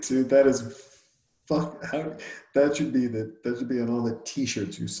 Dude, that is that should be on all the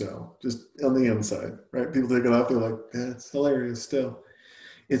T-shirts you sell, just on the inside, right? People take it off, they're like, yeah, it's hilarious still.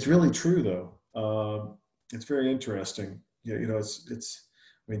 It's really true though. It's very interesting. Yeah, it's.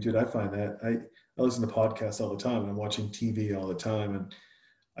 I mean, dude, I find that I listen to podcasts all the time, and I'm watching TV all the time, and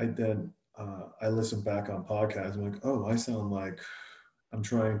I listen back on podcasts. I'm like, oh, I sound like I'm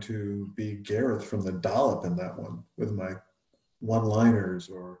trying to be Gareth from the Dollop in that one with my one-liners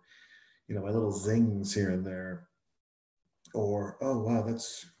or, my little zings here and there. Or, oh, wow,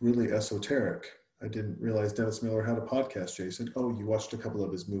 that's really esoteric. I didn't realize Dennis Miller had a podcast, Jason. Oh, you watched a couple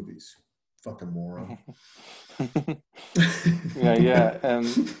of his movies. Fucking moron. Yeah,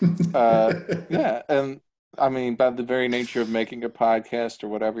 and I mean, by the very nature of making a podcast or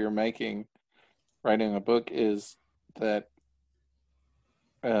whatever you're making, writing a book is that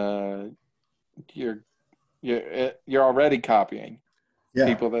you're already copying Yeah.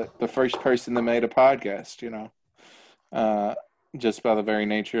 people, that the first person that made a podcast, just by the very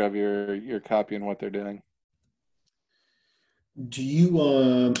nature of your copying what they're doing. Do you,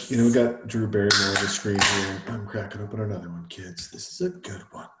 we got Drew Barrymore on the screen here. I'm cracking open another one, kids. This is a good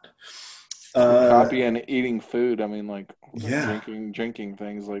one. Copying eating food. I mean, like, yeah. drinking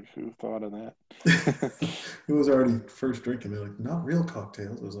things. Like, who thought of that? It was already first drinking. They're like, not real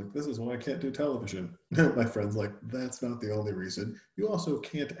cocktails. I was like, this is why I can't do television. My friend's like, that's not the only reason. You also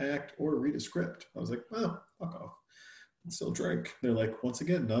can't act or read a script. I was like, well, fuck off. I still drink. They're like, once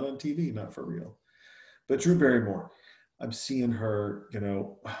again, not on TV, not for real. But Drew Barrymore, I'm seeing her,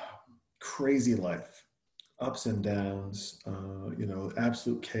 crazy life, ups and downs,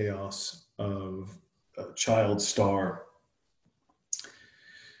 absolute chaos of a child star,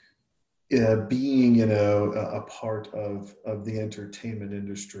 being, a part of the entertainment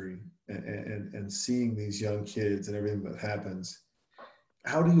industry and seeing these young kids and everything that happens.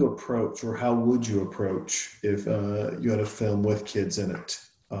 How do you approach, or how would you approach if you had a film with kids in it?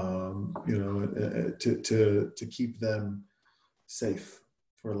 To keep them safe,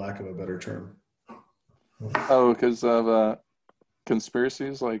 for lack of a better term. Oh, because of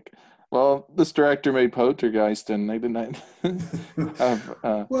conspiracies? Like, well, this director made Poltergeist, and they didn't have.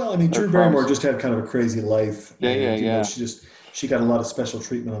 Well, I mean, Drew Barrymore just had kind of a crazy life. Yeah. She got a lot of special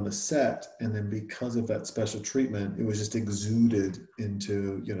treatment on the set, and then because of that special treatment, it was just exuded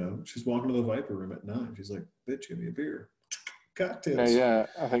into, she's walking to the Viper Room at 9. She's like, bitch, give me a beer. Cocktails. Yeah.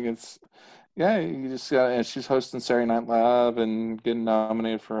 I think it's, you just got, and she's hosting Saturday Night Live and getting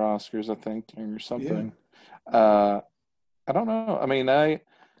nominated for Oscars, I think, or something. Yeah. I don't know. I mean, I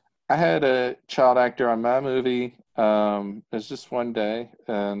had a child actor on my movie. It's just one day,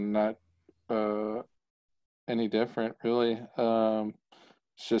 and not any different, really.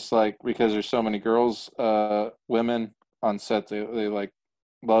 It's just like, because there's so many girls, women on set, they like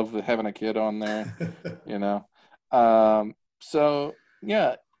love having a kid on there, So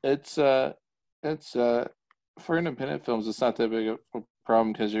yeah, it's for independent films, it's not that big of a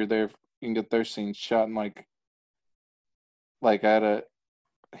problem, because you're there, you can get their scenes shot in like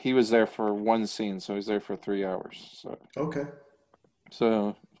he was there for one scene, so he's there for 3 hours. So okay. So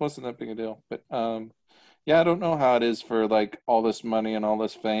it wasn't that big a deal. But I don't know how it is for like all this money and all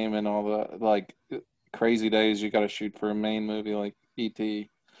this fame and all the like crazy days you got to shoot for a main movie like E.T.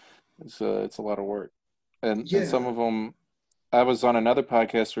 It's a lot of work, and some of them. I was on another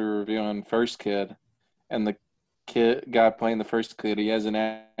podcast we were reviewing First Kid, and the guy playing the first kid, he hasn't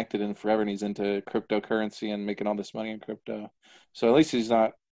acted in forever, and he's into cryptocurrency and making all this money in crypto. So at least he's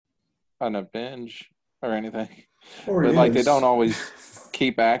not on a binge or anything. But like, they don't always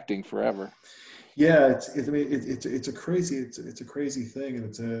keep acting forever. Yeah, it's a crazy thing, and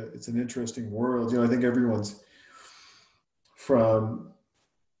it's an interesting world. I think everyone's from.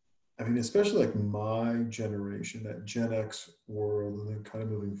 I mean, especially like my generation, that Gen X world, and then kind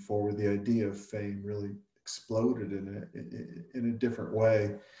of moving forward, the idea of fame really exploded in a different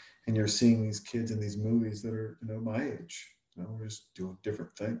way. And you're seeing these kids in these movies that are, my age. We're just doing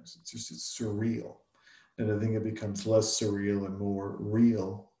different things. It's surreal. And I think it becomes less surreal and more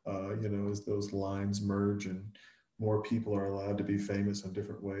real, as those lines merge and more people are allowed to be famous in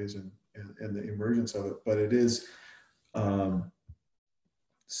different ways and the emergence of it. But it is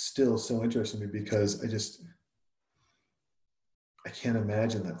still so interesting to me, because I can't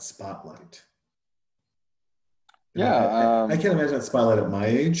imagine that spotlight. Yeah. I can't imagine that spotlight at my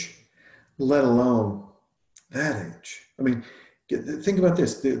age, let alone that age. I mean, think about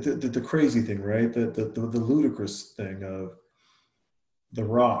this, the crazy thing, right? The ludicrous thing of The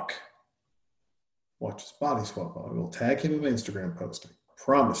Rock. Watch his body swap on. We'll tag him in my Instagram posting.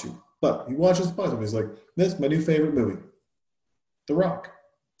 Promise you. But he watches the body swap. He's like, this is my new favorite movie. The Rock.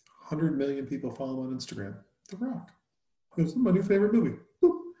 100 million people follow on Instagram. The Rock. This is my new favorite movie.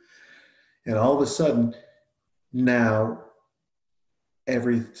 Boop. And all of a sudden, now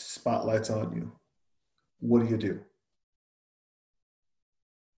every spotlight's on you. What do?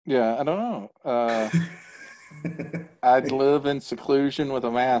 Yeah, I don't know. I'd live in seclusion with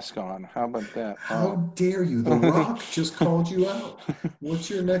a mask on. How about that? How dare you? The Rock just called you out. What's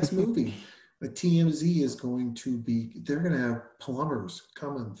your next movie? The TMZ is going to be, they're going to have plumbers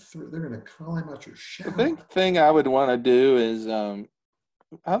coming through. They're going to climb out your shower. The big thing I would want to do is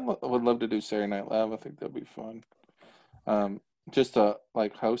would love to do Saturday Night Live. I think that'd be fun. Just to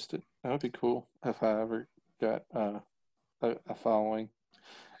like host it. That would be cool if I ever got a following.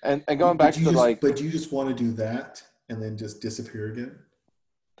 And going back to like, but you just want to do that and then just disappear again?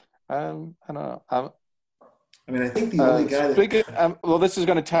 I don't know. I mean, I think the only guy that well, this is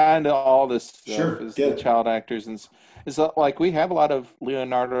going to tie into all this stuff. Sure, Is get the it. child actors and is that like we have a lot of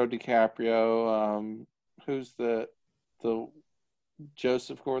Leonardo DiCaprio. Who's the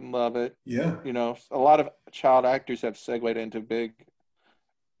Joseph Gordon-Levitt? Yeah. You know, a lot of child actors have segued into big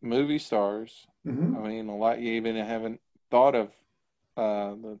movie stars. Mm-hmm. I mean, a lot you even haven't thought of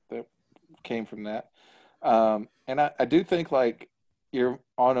that came from that. And I do think like you're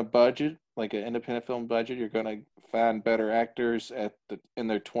on a budget, like an independent film budget, you're going to find better actors in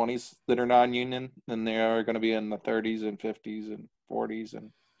their 20s that are non-union than they are going to be in the 30s and 50s and 40s.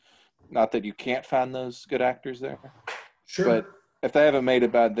 And not that you can't find those good actors there. Sure. But if they haven't made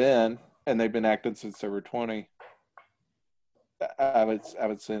it by then and they've been acting since they were 20, I would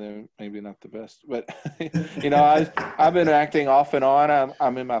say they're maybe not the best. But you know, I've been acting off and on.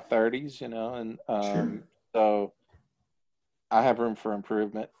 I'm in my 30s, you know, and Sure. so I have room for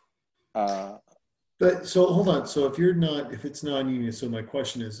improvement. But so hold on. So if it's non-union, so my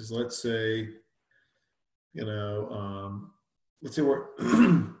question is let's say, you know, let's say we're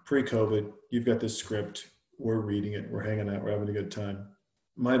pre-COVID, you've got this script, we're reading it, we're hanging out, we're having a good time.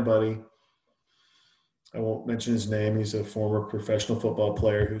 My buddy, I won't mention his name, he's a former professional football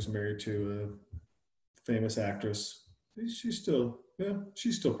player who's married to a famous actress. She's still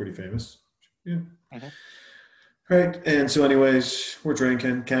pretty famous. Yeah. Mm-hmm. Right. And so anyways, we're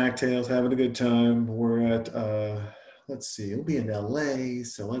drinking cocktails, having a good time. We're at, let's see, it'll be in LA.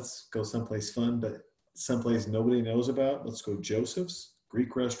 So let's go someplace fun, but someplace nobody knows about. Let's go Joseph's.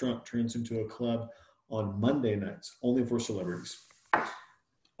 Greek restaurant turns into a club on Monday nights, only for celebrities.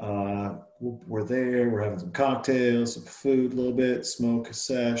 We're there. We're having some cocktails, some food, a little bit, smoke,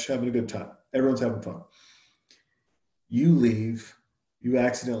 sesh, having a good time. Everyone's having fun. You leave. You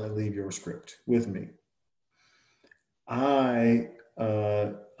accidentally leave your script with me. I'm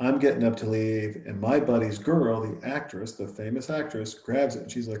getting up to leave, and my buddy's girl, the actress, the famous actress, grabs it,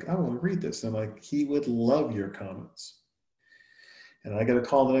 and she's like, I want to read this. And I'm like, he would love your comments. And I get a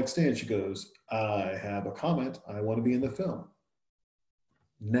call the next day, and she goes, I have a comment. I want to be in the film.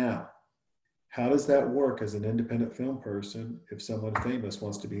 Now, how does that work as an independent film person if someone famous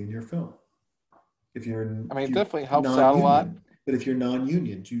wants to be in your film? It definitely helps out a lot. But if you're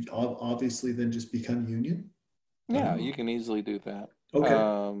non-union, do you obviously then just become union? Yeah, you can easily do that. Okay.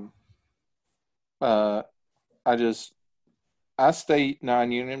 I stay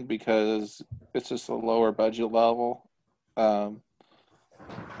non-union because it's just a lower budget level. The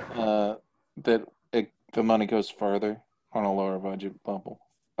money goes further on a lower budget level.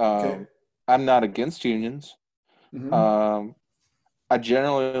 Okay. I'm not against unions. Mm-hmm. I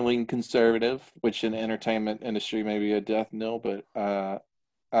generally lean conservative, which in the entertainment industry may be a death knell, but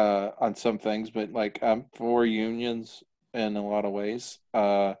on some things. But like I'm for unions in a lot of ways.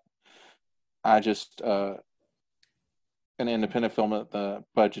 I just an independent film, the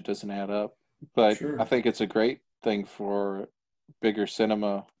budget doesn't add up, but Sure. I think it's a great thing for bigger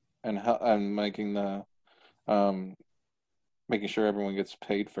cinema and making the making sure everyone gets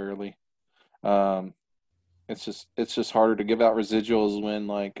paid fairly. It's just harder to give out residuals when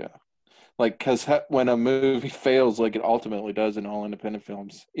because when a movie fails, like it ultimately does in all independent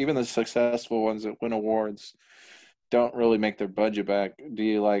films, even the successful ones that win awards don't really make their budget back. Do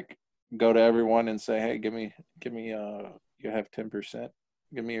you like go to everyone and say, hey, give me you have 10%,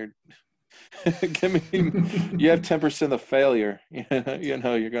 give me your you have 10% of failure. You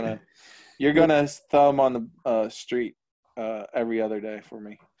know you're gonna thumb on the street every other day for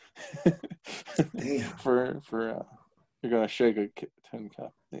me. Damn. for you're gonna shake a tin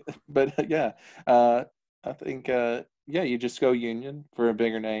cup. But I think you just go union for a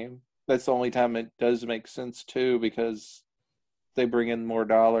bigger name. That's the only time it does make sense too, because they bring in more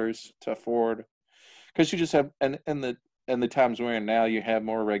dollars to afford, because you just have and the times we're in now, you have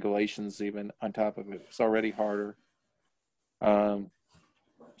more regulations even on top of it. It's already harder.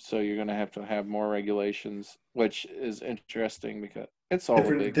 So you're going to have more regulations, which is interesting because it's all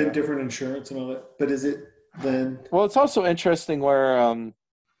different insurance and all that. But is it then? Well, it's also interesting where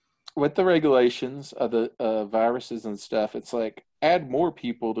with the regulations of the viruses and stuff, it's like add more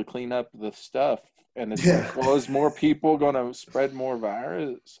people to clean up the stuff. And it's like, well, is more people going to spread more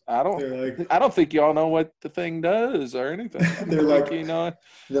virus? I don't think y'all know what the thing does or anything. They're like,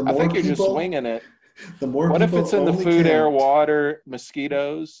 I think you're just winging it. The more what if it's in the food, count. air, water,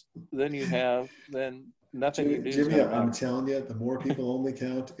 mosquitoes? Then nothing you do is Jimmy, gonna I'm matter. telling you, the more people only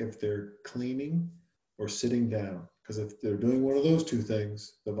count if they're cleaning or sitting down. Because if they're doing one of those two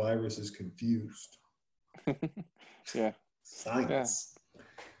things, the virus is confused. Yeah. Science.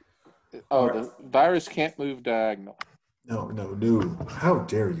 Oh, All right. the virus can't move diagonal. No. How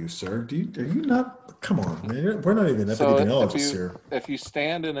dare you, sir? Are you not? Come on, man. We're not even So epidemiologists here. if you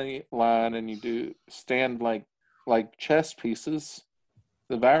stand in a line and you do stand like chess pieces,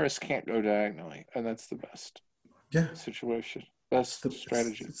 the virus can't go diagonally, and that's the best Yeah. situation, best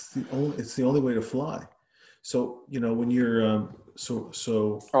strategy. It's the only way to fly. So when you're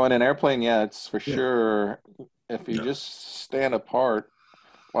Oh, in an airplane, yeah, it's for Yeah. sure. If you Yeah. just stand apart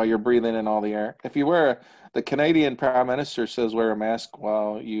while you're breathing in all the air. If you the Canadian Prime Minister says wear a mask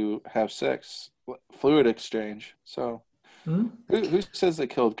while you have sex, fluid exchange. So Hmm? who says they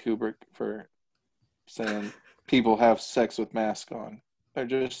killed Kubrick for saying people have sex with masks on? They're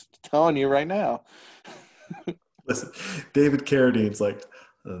just telling you right now. Listen, David Carradine's like,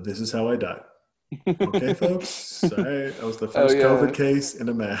 this is how I died. Okay, folks. All right, I was the first COVID case in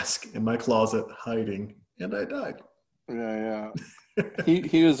a mask in my closet hiding, and I died. Yeah.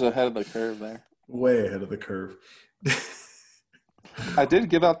 He was ahead of the curve there. Way ahead of the curve. I did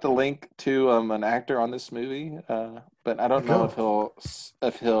give out the link to an actor on this movie, but I don't know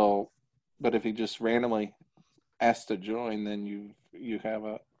if he just randomly asked to join, then you have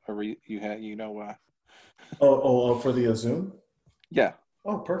you know why. Oh, for the Zoom? Yeah.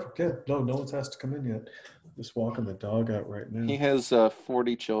 Oh, perfect. Good. No one's asked to come in yet. Just walking the dog out right now. He has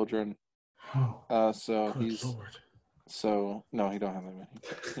 40 children. Oh, So good Lord. So no, he don't have that many.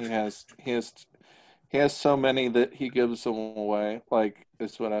 He has so many that he gives them away. Like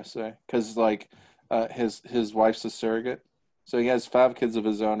is what I say, because his wife's a surrogate, so he has 5 kids of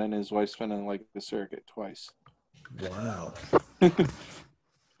his own, and his wife's been like the surrogate twice. Wow. Oh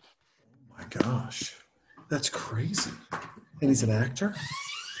my gosh, that's crazy. And he's an actor?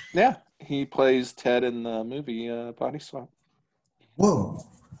 Yeah, he plays Ted in the movie Body Swap. Whoa.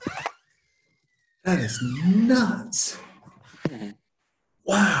 That is nuts. Mm-hmm.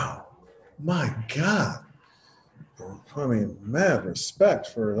 Wow. My God. I mean, mad respect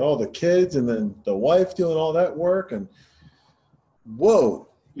for all the kids and then the wife doing all that work. And whoa.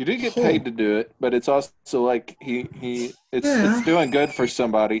 You do get paid to do it, but it's also like it's doing good for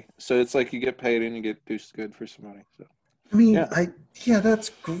somebody. So it's like you get paid and you get do good for somebody. So I mean, yeah, that's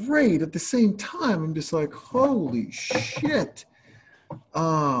great. At the same time, I'm just like, holy shit.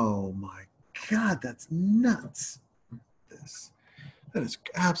 Oh my God, that's nuts. That is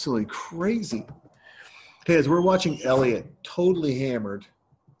absolutely crazy. Hey, as we're watching Elliot totally hammered,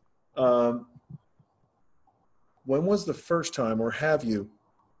 when was the first time, or when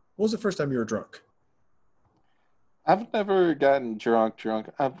was the first time you were drunk? I've never gotten drunk.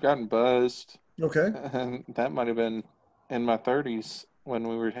 I've gotten buzzed. Okay. And that might have been in my 30s when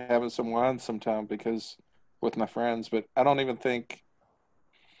we were having some wine sometime with my friends, but I don't even think,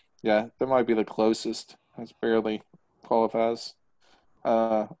 that might be the closest. That's barely qualifies.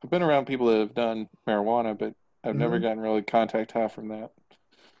 I've been around people that have done marijuana, but I've never gotten really contact high from that.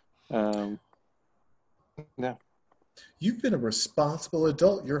 Yeah. You've been a responsible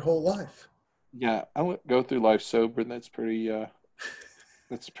adult your whole life. Yeah, I would go through life sober, and that's pretty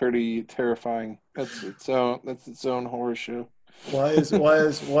terrifying. That's its own horror show. Why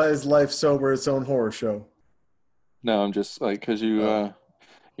is life sober its own horror show? No, I'm just like, because you're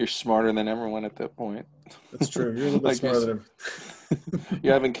smarter than everyone at that point. That's true. You're a little bit smarter than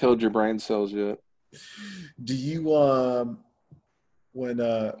you haven't killed your brain cells yet. Do you when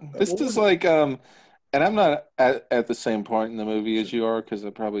this is like and I'm not at the same point in the movie as you are, because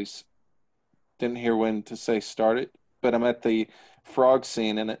I probably didn't hear when to say start it, but I'm at the frog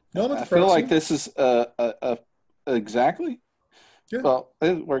scene, and I feel like this is exactly. Yeah. Well,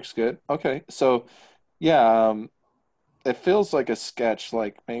 it works good. Okay, so yeah, it feels like a sketch.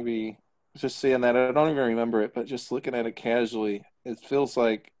 Like maybe just seeing that, I don't even remember it, but just looking at it casually, it feels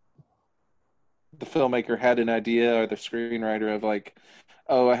like the filmmaker had an idea, or the screenwriter, of like,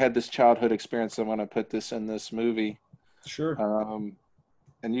 oh, I had this childhood experience, I'm going to put this in this movie. Sure.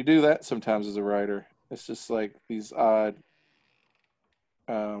 And you do that sometimes as a writer. It's just like these odd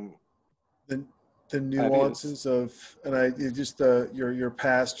the nuances ideas. Your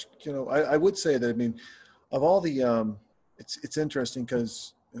past, I would say that, I mean, of all the it's interesting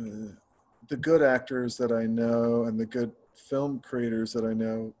because the good actors that I know and the good film creators that I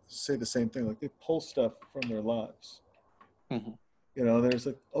know say the same thing. Like, they pull stuff from their lives. Mm-hmm. There's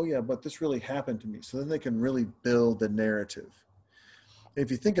like, oh yeah, but this really happened to me. So then they can really build the narrative. If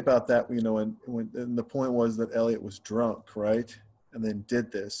you think about that, and the point was that Elliot was drunk, right? And then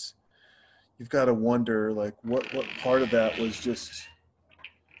did this. you've got to wonder, like, what part of that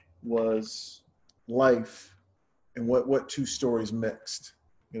was life, and what two stories mixed.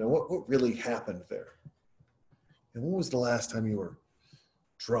 What really happened there, and when was the last time you were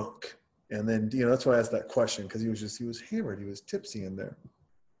drunk? And then that's why I asked that question, because he was hammered, he was tipsy in there,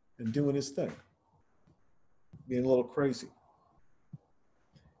 and doing his thing, being a little crazy,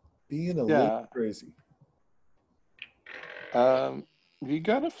 little crazy. You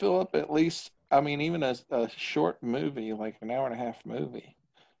got to fill up at least, I mean, even a short movie, like an hour and a half movie,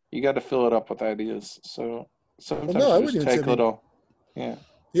 you got to fill it up with ideas. So sometimes you just take little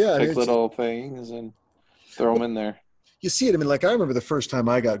things and throw them in there. You see it. I mean, like, I remember the first time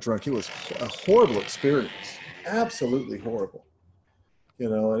I got drunk, it was a horrible experience, absolutely horrible.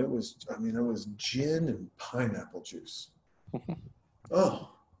 And it was gin and pineapple juice. Oh,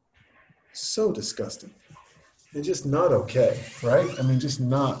 so disgusting. And just not okay, right? I mean, just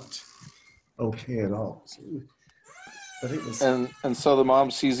not okay at all. But it was. And so the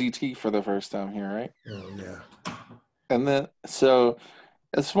mom sees E.T. for the first time here, right? Oh yeah. And then so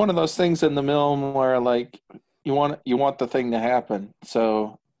it's one of those things in the film where, like, you want the thing to happen.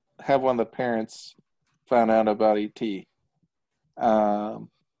 So have one of the parents find out about E.T. And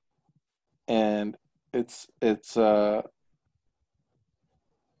it's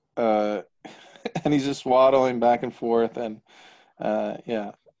and he's just waddling back and forth, and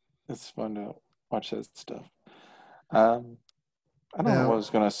it's fun to watch that stuff. I don't know what I was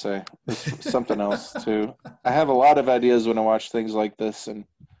gonna say. It's something else too. I have a lot of ideas when I watch things like this, and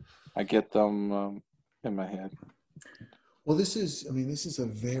I get them in my head. Well, this is a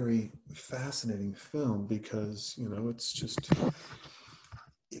very fascinating film, because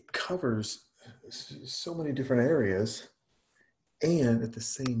it covers so many different areas, and at the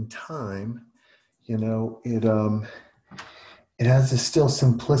same time, it has this still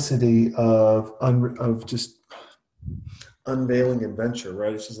simplicity of just unveiling adventure,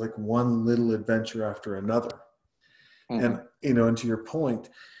 right? It's just like one little adventure after another. Mm-hmm. And and to your point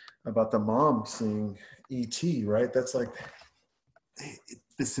about the mom seeing E.T., right? That's like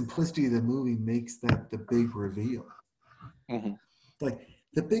the simplicity of the movie makes that the big reveal. Mm-hmm. Like,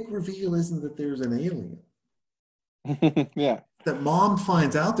 the big reveal isn't that there's an alien. Yeah. That mom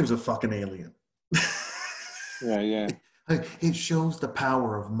finds out there's a fucking alien. Yeah. It shows the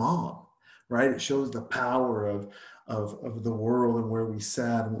power of mom, right? It shows the power of the world and where we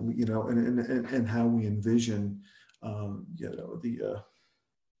sat, and and how we envision, the.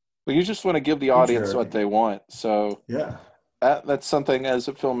 Well, you just want to give the audience what they want. So yeah, that's something as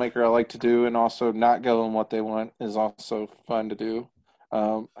a filmmaker I like to do, and also not go on what they want is also fun to do.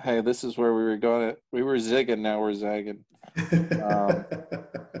 Hey, this is where we were going. We were zigging, now we're zagging.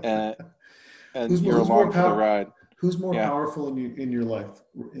 And you're along for the ride. Who's more powerful in your life,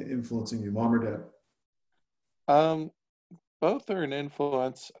 influencing you, mom or dad? Both are an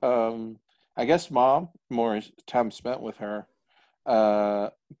influence. I guess mom, more time spent with her.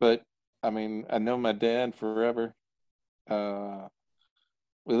 But I mean, I know my dad forever.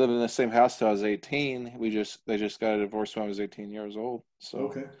 We lived in the same house till I was 18. They just got a divorce when I was 18 years old. So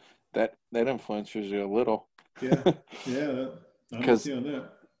okay. that influences you a little. Yeah. I'm with you on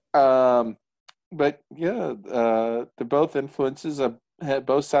that. But yeah, they're both influences.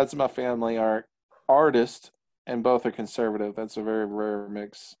 Both sides of my family are artists, and both are conservative. That's a very rare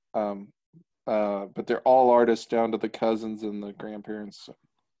mix. But they're all artists down to the cousins and the grandparents,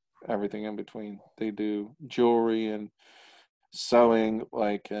 everything in between. They do jewelry and sewing,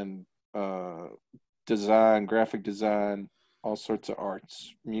 and design, graphic design, all sorts of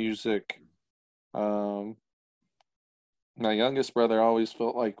arts, music. My youngest brother always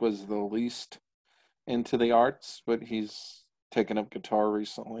felt like was the least into the arts, but he's taken up guitar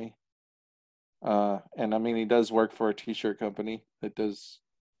recently. And I mean, he does work for a t-shirt company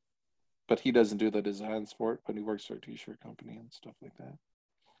but he doesn't do the designs for it, but he works for a t-shirt company and stuff like that.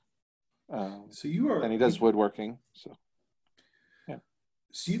 And he does woodworking. So, yeah.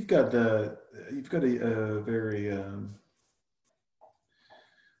 So you've got a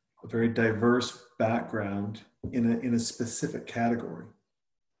very diverse background in a specific category,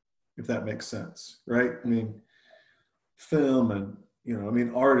 if that makes sense, right? I mean, film and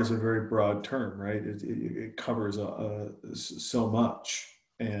art is a very broad term, right? It covers so much,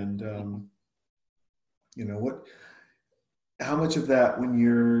 and how much of that, when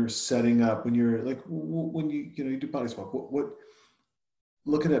you're setting up, when you're like, when you do Body Swap, what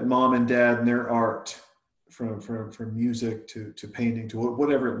looking at mom and dad and their art, from music to painting to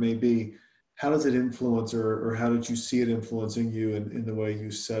whatever it may be, how does it influence, or how did you see it influencing you in the way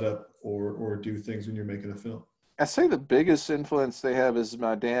you set up or do things when you're making a film? I say the biggest influence they have is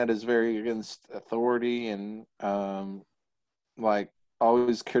my dad is very against authority and like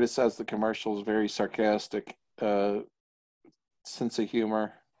always criticize the commercials, very sarcastic, sense of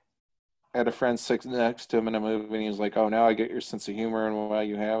humor. I had a friend sit next to him in a movie, and he was like, "Oh, now I get your sense of humor and why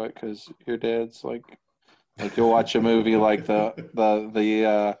you have it because your dad's like you'll watch a movie like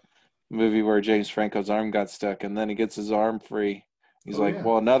the movie where James Franco's arm got stuck, and then he gets his arm free. He's Oh like, yeah.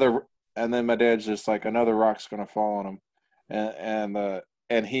 well, another, and then my dad's just like, another rock's gonna fall on him,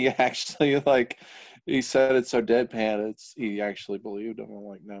 and he actually like he said it so deadpan, he actually believed him. I'm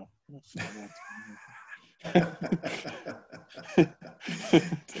like, no, that's not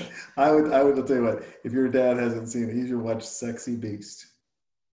I would tell you what, if your dad hasn't seen it, you should watch Sexy Beast.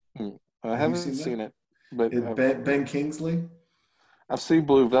 I Have you haven't seen that? seen it, but Ben Kingsley. I've seen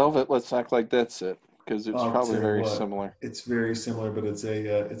Blue Velvet. Let's act like that's it because it's I'll probably tell you very what, similar. it's very similar, but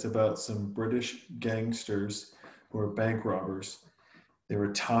it's about some British gangsters who are bank robbers. They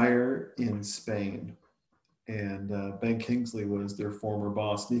retire in Spain, and Ben Kingsley was their former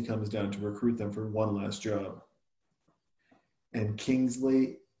boss. And he comes down to recruit them for one last job. And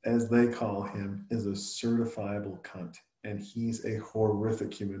Kingsley, as they call him, is a certifiable cunt, and he's a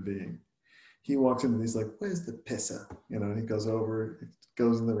horrific human being. He walks in and he's like, "Where's the pisser?" And he goes over,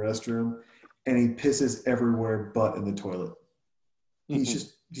 goes in the restroom, and he pisses everywhere but in the toilet.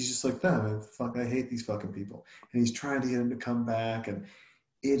 He's just like that. Man, fuck, I hate these fucking people. And he's trying to get him to come back, and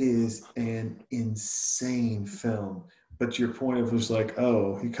it is an insane film. But to your point of was like,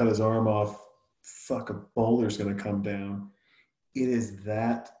 oh, he cut his arm off, fuck, a boulder's gonna come down. It is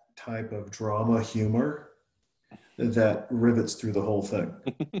that type of drama humor that rivets through the whole thing.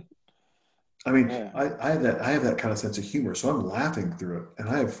 I mean, Yeah. I have that kind of sense of humor, so I'm laughing through it. And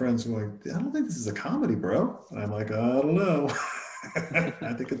I have friends who are like, I don't think this is a comedy, bro. And I'm like, I don't know.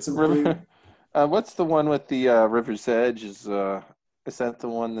 I think it's some pretty. River, what's the one with the River's Edge? Is that the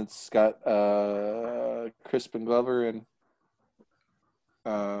one that's got Crispin Glover and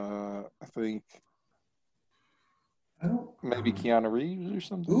I think I don't. maybe Keanu Reeves or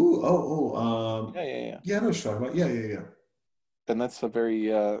something? Ooh, Yeah, yeah, yeah. yeah, I know what you're talking about. Yeah. And that's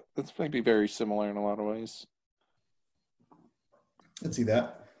that's maybe very similar in a lot of ways. I'd see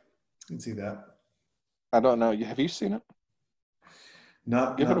that. I'd see that. I don't know. Have you seen it?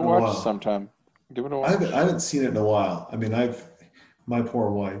 Not Give it not a in a watch while. sometime. Give it a I haven't, watch. I haven't seen it in a while. I mean, my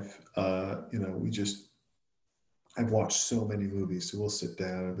poor wife. I've watched so many movies, so we'll sit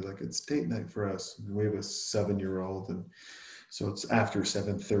down and be like, it's date night for us. And we have a 7-year-old, and so it's after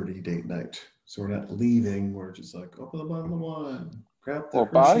 7:30 date night. So we're not leaving. We're just like, open the bottle of wine, grab the Well,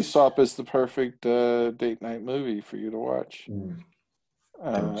 Body Hershey's. Swap is the perfect date night movie for you to watch. Mm,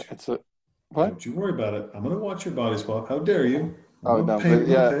 don't It's a what? don't you worry about it. I'm gonna watch your body swap. How dare you? I'm Oh gonna no, pay. but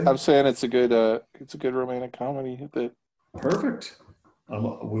yeah, Okay, I'm saying it's a good romantic comedy that perfect.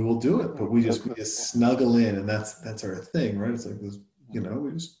 We will do it, but we just snuggle in, and that's our thing, right? It's like this,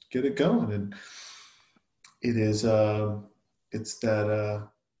 we just get it going, and it is it's that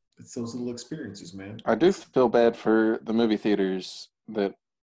it's those little experiences, man. I do feel bad for the movie theaters that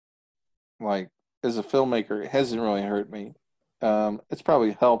like as a filmmaker, it hasn't really hurt me. It's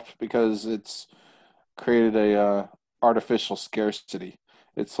probably helped because it's created a artificial scarcity.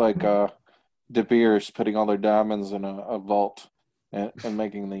 It's like De Beers putting all their diamonds in a vault and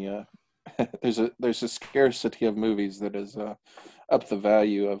making the there's a scarcity of movies that is up the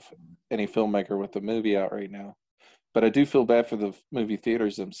value of any filmmaker with a movie out right now. But I do feel bad for the movie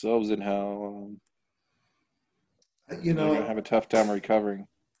theaters themselves and how You they're going to know, have a tough time recovering.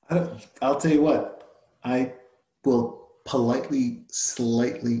 I'll tell you what, I will politely,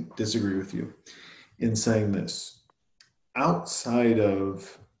 slightly disagree with you in saying this. Outside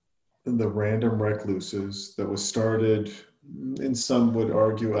of the Random Recluses that was started, and some would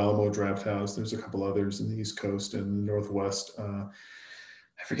argue Alamo Drafthouse. There's a couple others in the East Coast and the Northwest. I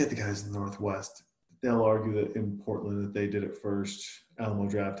forget the guys in the Northwest. They'll argue that in Portland that they did it first. Alamo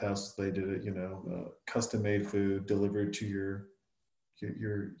Drafthouse, they did it. Custom made food delivered to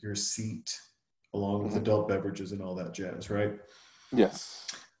your seat, along with Mhm. adult beverages and all that jazz, right? Yes.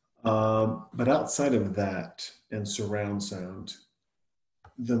 But outside of that and surround sound,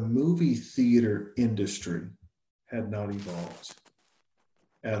 the movie theater industry had not evolved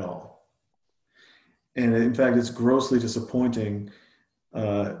at all. And in fact, it's grossly disappointing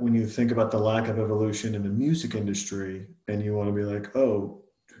when you think about the lack of evolution in the music industry and you want to be like, oh,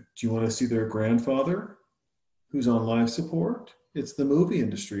 do you want to see their grandfather who's on life support? It's the movie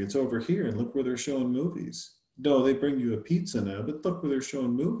industry. It's over here, and look where they're showing movies. No, they bring you a pizza now, but look where they're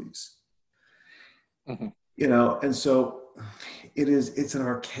showing movies. Hmm. And so it's an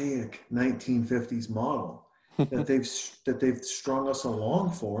archaic 1950s model. that they've strung us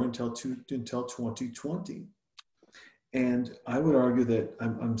along for until 2020. And I would argue that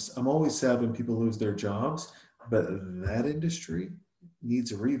I'm always sad when people lose their jobs, but that industry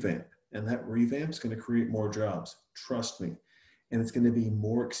needs a revamp, and that revamp is going to create more jobs. Trust me. And it's going to be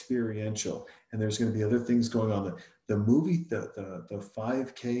more experiential, and there's going to be other things going on. The movie, the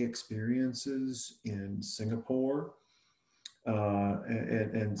 5K experiences in Singapore,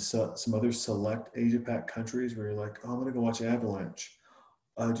 and some other select Asia Pac countries where you're like, oh, I'm going to go watch Avalanche.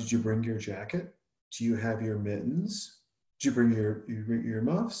 Did you bring your jacket? Do you have your mittens? Did you bring your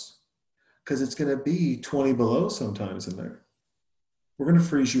earmuffs? Because it's going to be 20 below sometimes in there. We're going to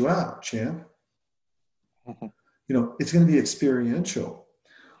freeze you out, champ. It's going to be experiential.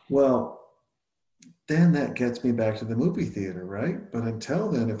 Well, then that gets me back to the movie theater, right? But until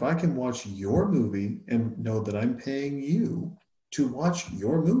then, if I can watch your movie and know that I'm paying you to watch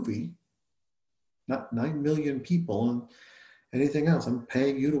your movie, not 9 million people and anything else, I'm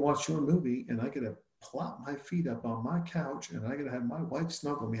paying you to watch your movie, and I get to plop my feet up on my couch, and I got to have my wife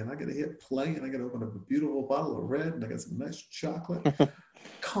snuggle me, and I got to hit play, and I got to open up a beautiful bottle of red, and I got some nice chocolate.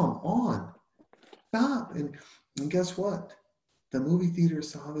 Come on. Stop. And guess what? The movie theater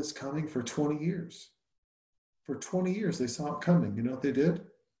saw this coming for 20 years. For 20 years, they saw it coming. You know what they did?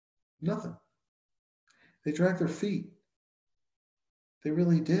 Nothing. They dragged their feet. They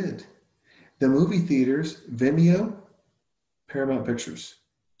really did. The movie theaters, Vimeo, Paramount Pictures,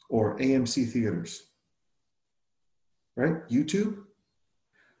 or AMC Theaters, right? YouTube,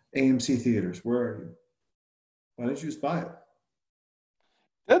 AMC Theaters. Where are you? Why didn't you just buy it?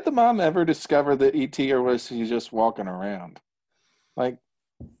 Did the mom ever discover that ET, or was he just walking around? Like,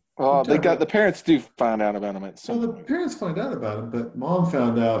 well, the parents do find out about him at some point. The parents find out about him, but mom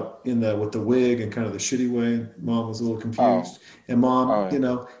found out with the wig and kind of the shitty way. Mom was a little confused, and mom,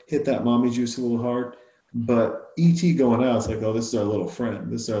 hit that mommy juice a little hard. But ET going out, it's like, oh, this is our little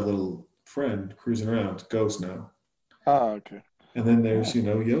friend. This is our little friend cruising around. Ghost now. Oh, okay. And then there's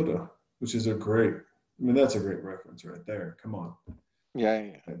Yoda, which is that's a great reference right there. Come on.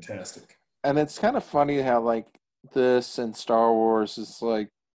 Yeah. Fantastic. And it's kind of funny how like this and Star Wars is like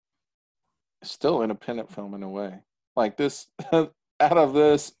still independent film in a way. Like this, out of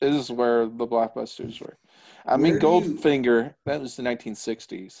this is where the blockbusters were. Goldfinger, that was the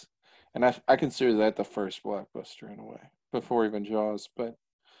 1960s. And I consider that the first blockbuster in a way, before even Jaws. But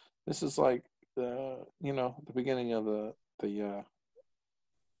this is like the beginning of the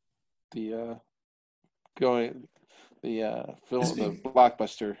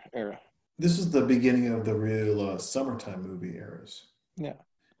blockbuster era. This is the beginning of the real summertime movie eras. Yeah.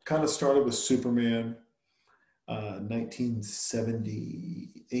 Kind of started with Superman,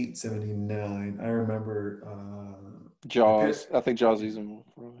 1978, 79. I remember Jaws. I think Jaws is in.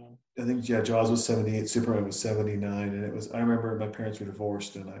 Jaws was 78, Superman was 79, and I remember my parents were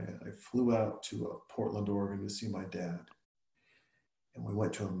divorced, and I flew out to Portland, Oregon to see my dad, and we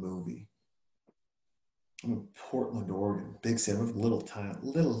went to a movie. I'm in Portland, Oregon, big city, little town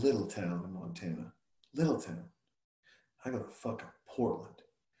in Montana, little town. I go to fucking Portland,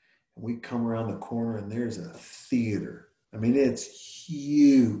 and we come around the corner, and there's a theater. I mean, it's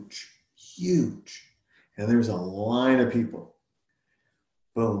huge, and there's a line of people.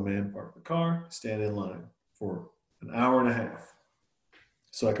 Boom, man, park the car, stand in line for an hour and a half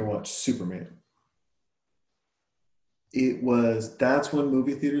so I can watch Superman. That's when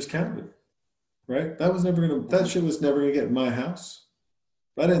movie theaters counted, right? That shit was never gonna get in my house.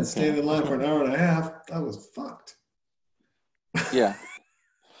 If I didn't stand in line for an hour and a half, I was fucked. Yeah.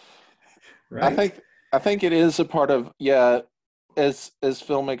 Right? I think it is a part of, as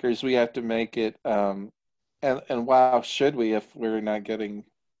filmmakers, we have to make it, and wow, should we if we're not getting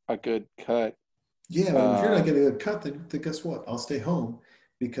a good cut? Yeah, if you're not getting a good cut, then guess what? I'll stay home,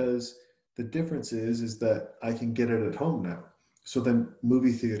 because the difference is that I can get it at home now. So then,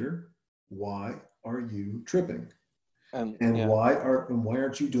 movie theater, why are you tripping? And why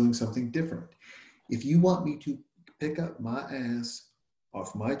aren't you doing something different? If you want me to pick up my ass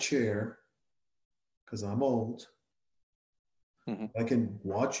off my chair, because I'm old, I can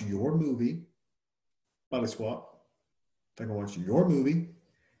watch your movie. Body swap. I can watch your movie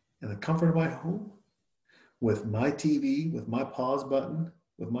in the comfort of my home with my TV, with my pause button,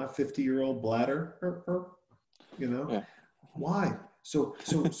 with my 50-year-old bladder. Yeah. Why? So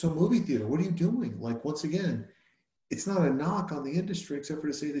movie theater, what are you doing? Like, once again, it's not a knock on the industry except for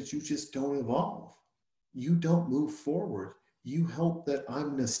to say that you just don't evolve. You don't move forward. You help that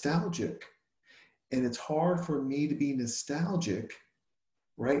I'm nostalgic. And it's hard for me to be nostalgic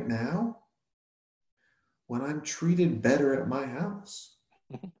right now when I'm treated better at my house.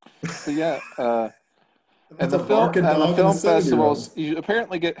 So That's a barking and the dog and a film 7-year-old. festivals, you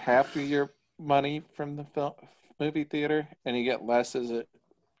apparently get half of your money from the film movie theater, and you get less as it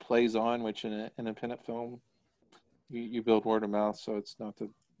plays on. Which in an independent film, you build word of mouth, so it's not the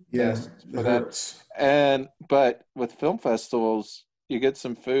Yeah, best for it that. hurts. But with film festivals, you get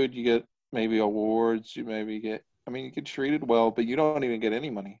some food, you get maybe awards, you maybe get. I mean, you get treated well, but you don't even get any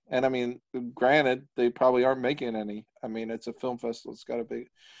money. And I mean, granted, they probably aren't making any. I mean, it's a film festival; it's got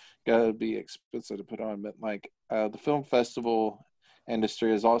to be expensive to put on. But like the film festival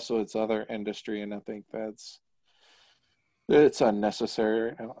industry is also its other industry, and I think it's unnecessary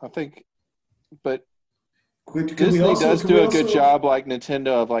right now. I think, but Disney does Can we do a good also, job, like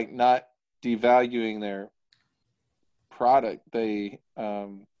Nintendo, of like not devaluing their product. They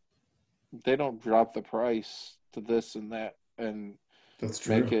don't drop the price to this and that and that's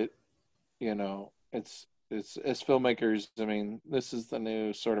make true. it, it's as filmmakers. I mean, this is the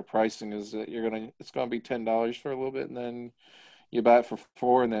new sort of pricing is that it's gonna be $10 for a little bit, and then you buy it for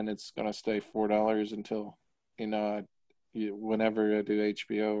 $4, and then it's gonna stay $4 until you know whenever I do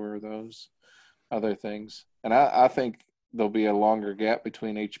HBO or those other things. And I think there'll be a longer gap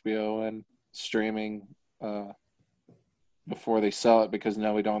between HBO and streaming uh, before they sell it because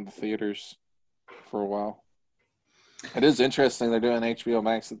now we don't have the theaters for a while. It is interesting they're doing HBO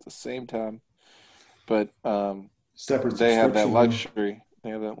Max at the same time, but Separate they have that subscription. Yeah. luxury. They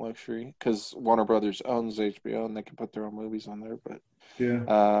have that luxury because Warner Brothers owns HBO and they can put their own movies on there. But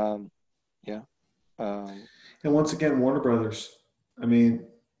Yeah. yeah, um, And once again, Warner Brothers. I mean,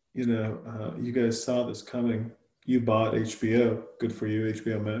 you guys saw this coming. You bought HBO. Good for you,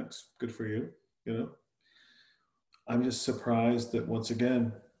 HBO Max. Good for you. You know, I'm just surprised that once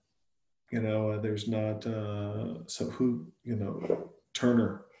again, there's not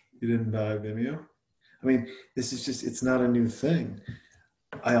Turner. You didn't buy Vimeo. I mean, this is it's not a new thing.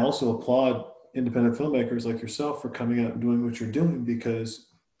 I also applaud independent filmmakers like yourself for coming out and doing what you're doing because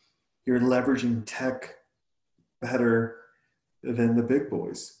you're leveraging tech better than the big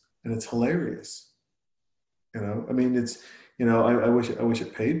boys. And it's hilarious. I mean, I wish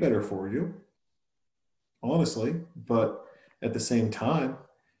it paid better for you, honestly, but at the same time,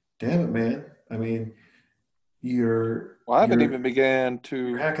 damn it, man. I mean, I haven't even you're began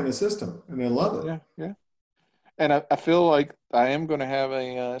to. hacking the system and I love it. Yeah, yeah. And I feel like I am going to have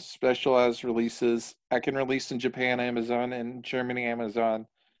a specialized releases. I can release in Japan, Amazon, and Germany, Amazon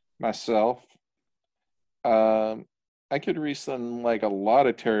myself. Um, I could release in like a lot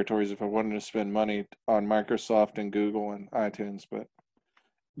of territories if I wanted to spend money on Microsoft and Google and iTunes. But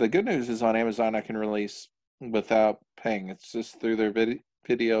the good news is on Amazon, I can release without paying. It's just through their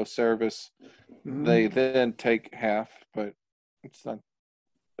video service. They Mhm. then take half, but it's not.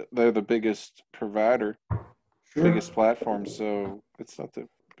 They're the biggest provider, Sure. biggest platform, so it's not the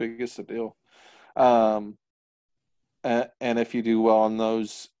biggest a deal. Um, and if you do well in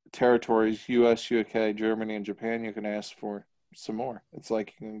those territories, U.S., UK, Germany, and Japan, you can ask for some more. It's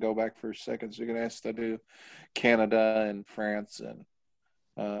like you can go back for seconds. You can ask to do Canada and France, and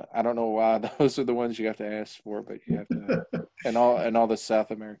I don't know why those are the ones you have to ask for, but you have to, and all the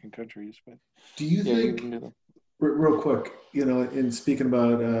South American countries. But Do you yeah, you can think, do them. real quick, in speaking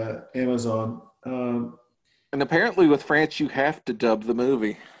about Amazon, And apparently, with France, you have to dub the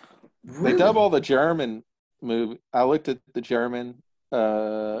movie. They dub really? all the German movie. I looked at the German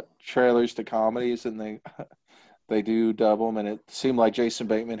trailers to comedies, and they do dub them, and it seemed like Jason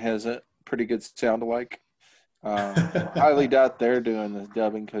Bateman has a pretty good sound alike. Highly doubt they're doing the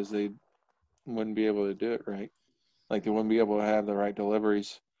dubbing because they wouldn't be able to do it right. Like they wouldn't be able to have the right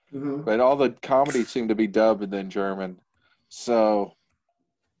deliveries. Mhm. But all the comedies seem to be dubbed in German, so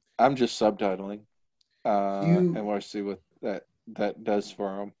I'm just subtitling, and You we'll see what that does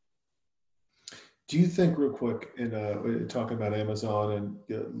for them. Do you think, real quick, in talking about Amazon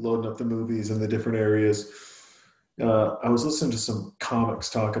and loading up the movies in the different areas, I was listening to some comics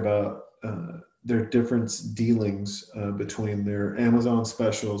talk about their difference dealings between their Amazon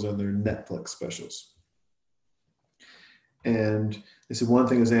specials and their Netflix specials. And they said one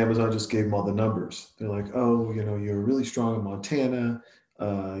thing is Amazon just gave them all the numbers. They're like, oh, you're really strong in Montana.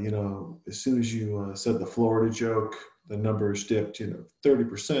 As soon as you said the Florida joke, the numbers dipped,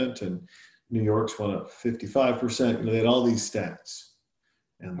 30%, and New York's went up 55%. They had all these stats,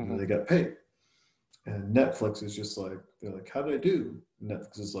 and Hmm. they got paid. And Netflix is just like, they're like, how did I do?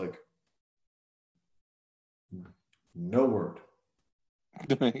 Netflix is like, no word.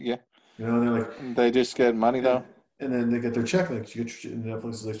 Yeah, And they're like, they just get money and, though. and then they get their check. Like, and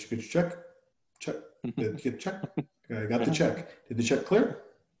Netflix is like, you get your check, check, you get check. I got the check. Did the check clear?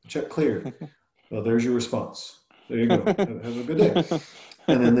 The check cleared. Well, there's your response. There you go. Have a good day.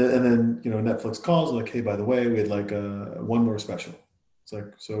 And then Netflix calls like, hey, by the way, we had like one more special. It's like,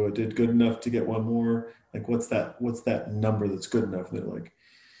 so it did good enough to get one more. Like, what's that number that's good enough? And they're like,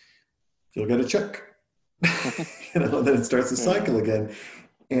 you'll get a check. And then it starts the cycle again.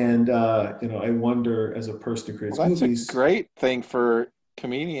 And I wonder, as a person who creates Well, that's movies, a great thing for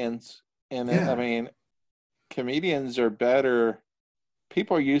comedians. And Yeah. I mean, comedians are better.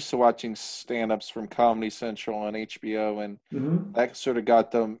 People are used to watching stand-ups from Comedy Central and HBO, and Mhm. that sort of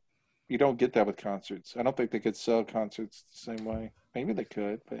got them. You don't get that with concerts. I don't think they could sell concerts the same way. Maybe they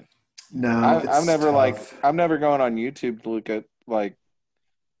could, but No, I'm it's never tough. I'm never going on YouTube to look at like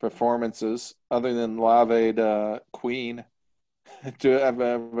performances other than Live Aid Queen. I've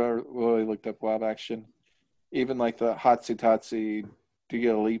ever really looked up live action. Even like the Hotsy Totsy,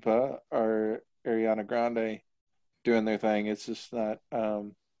 Dua Lipa or Ariana Grande doing their thing. It's just not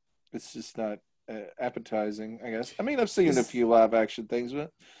appetizing, I guess. I mean, I've seen a Is- few live action things,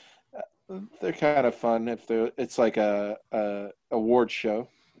 but they're kind of fun if it's like a award show.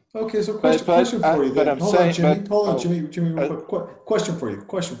 Okay, so But question for you but then. I'm saying, Hold on, oh, Jimmy, real uh, quick. Question for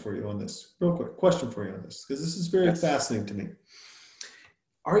you on this, real quick. Question for you on this, because this is very yes, fascinating to me.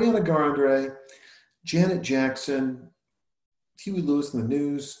 Ariana Grande, Janet Jackson, Huey Lewis and the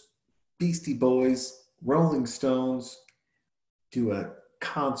News, Beastie Boys, Rolling Stones do a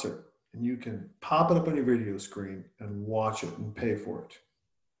concert, and you can pop it up on your video screen and watch it and pay for it.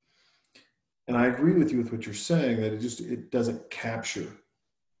 And I agree with you with what you're saying, that it doesn't capture.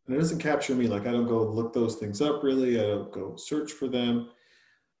 And it doesn't capture me. Like, I don't go look those things up really. I don't go search for them.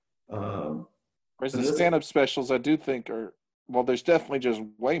 Um, whereas and the it doesn't, stand-up specials, I do think are well. There's definitely just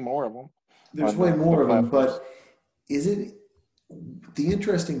way more of them there's on way the more of them, platforms. but is it, the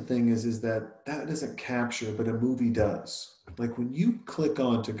interesting thing is that doesn't capture, but a movie does. Like, when you click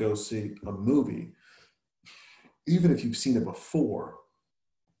on to go see a movie, even if you've seen it before,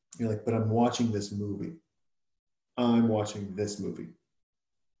 you're like, but I'm watching this movie. I'm watching this movie.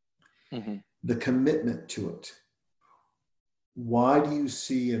 Hmm. The commitment to it. Why do you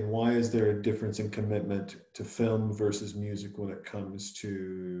see, and why is there a difference in commitment to film versus music when it comes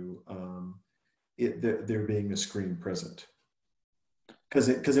to there being a screen present?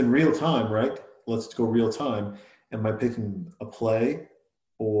 Because in real time, right? Let's go real time. Am I picking a play,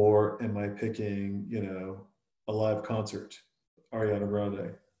 or am I picking a live concert? Ariana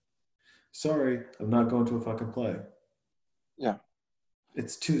Grande. Sorry, I'm not going to a fucking play. Yeah.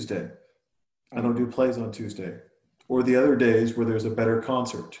 It's Tuesday. I don't Hmm. do plays on Tuesday, or the other days where there's a better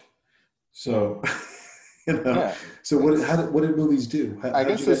concert. So, Yeah. So It's, what did movies do? I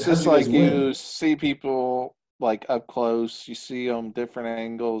guess it's How did just you guys like win? you see people like up close, you see them different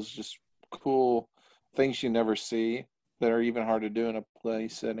angles, just cool things you never see that are even hard to do in a play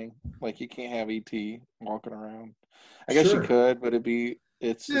setting. Like you can't have ET walking around. I guess you Sure. could, but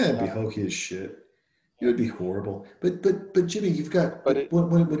it's Yeah, just it'd be not. hokey as shit. It Yeah. would be horrible. But Jimmy, you've got But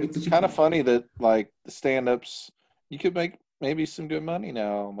but it's kind of funny that like the stand-ups, you could make maybe some good money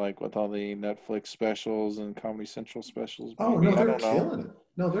now, like with all the Netflix specials and Comedy Central specials. oh no, Maybe I they're don't know, killing it.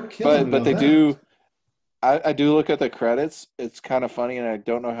 No, they're killing it but on they that. do. I do look at the credits. It's kind of funny, and I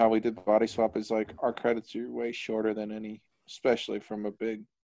don't know how we did Body Swap. Is like our credits are way shorter than any, especially from a big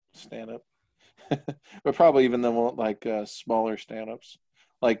stand-up, but probably even the more like smaller stand-ups.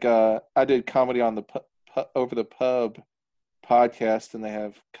 Like I did comedy on the over the pub podcast, and they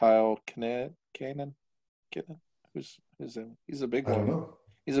have Kyle Kinnan, who's in. He's a big I don't one. know.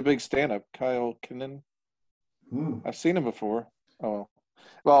 He's a big stand-up. Kyle Kinnan. Hmm. I've seen him before. Oh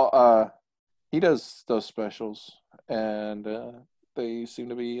well. He does those specials, and they seem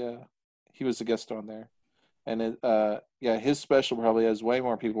to be. He was a guest on there, and yeah, his special probably has way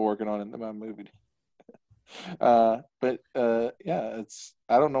more people working on it than my movie. But yeah, it's.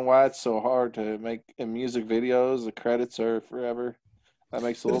 I don't know why it's so hard to make in music videos. The credits are forever. That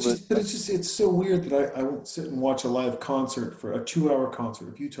makes a But little bit. it's so weird that I won't sit and watch a live concert for a 2 hour concert.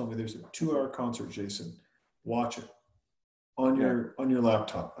 If you tell me there's a 2 hour concert, Jason, watch it on Yeah, your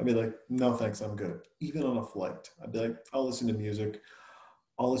laptop. I'd be like, no thanks, I'm good. Even on a flight, I'd be like, I'll listen to music,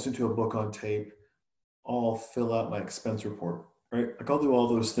 I'll listen to a book on tape, I'll fill out my expense report, right? Like, I'll do all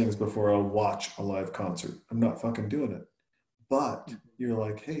those things before I'll watch a live concert. I'm not fucking doing it. But you're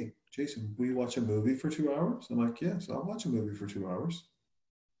like, hey, Jason, will you watch a movie for 2 hours? I'm like, yes, I'll watch a movie for 2 hours.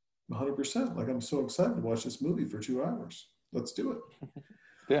 100%. Like, I'm so excited to watch this movie for 2 hours. Let's do it.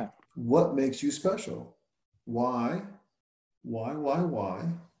 yeah. What makes you special? Why why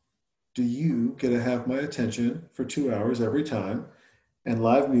do you get to have my attention for 2 hours every time? And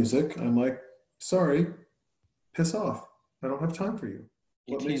live music, I'm like, sorry, piss off. I don't have time for you.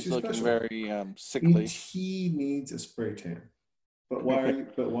 What makes ET's you looking special? very sickly. ET needs a spray tan. But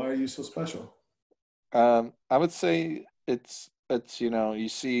why are you so special? I would say it's you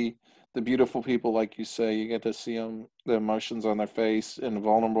see the beautiful people, like you say, you get to see them, the emotions on their face, and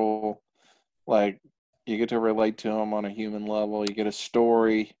vulnerable. Like you get to relate to them on a human level. You get a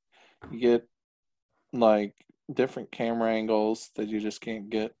story. You get like different camera angles that you just can't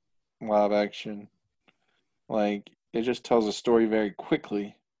get live action. Like it just tells a story very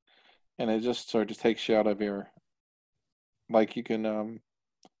quickly, and it just sort of takes you out of your like But you can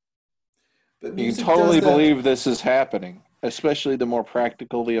music does totally that. believe this is happening, especially the more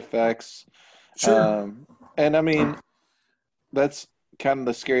practical the effects. Sure. And I mean, that's kind of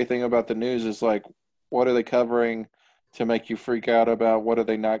the scary thing about the news is like, what are they covering to make you freak out about? What are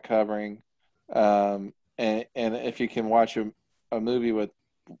they not covering? And if you can watch a movie with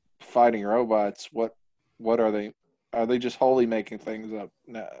fighting robots, what are they? Are they just wholly making things up?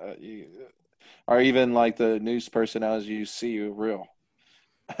 No, or even like the news personalities you see real?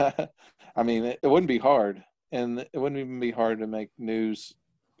 I mean, it wouldn't be hard, and it wouldn't even be hard to make news,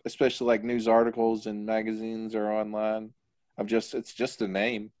 especially like news articles in magazines or online. It's just a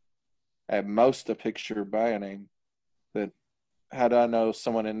name, at most a picture by a name. That Had I know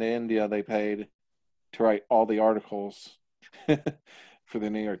someone in India they paid to write all the articles for the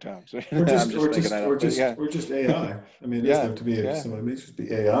New York Times. Or I'm just, just or making just, that or up, but just, yeah, or just AI. I mean, it doesn't yeah, have to be yeah, somebody. It may just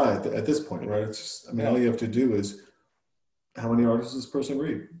be AI at this point, right? It's just. I mean, yeah. all you have to do is how many articles does this person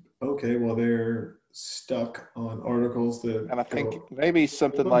read? Okay, well, they're stuck on articles that And I think go. maybe Move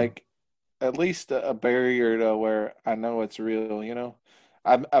something on. like at least a barrier to where I know it's real.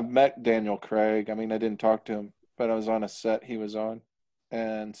 I've met Daniel Craig. I mean, I didn't talk to him, but I was on a set he was on,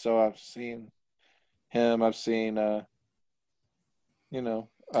 and so I've seen him. I've seen you know,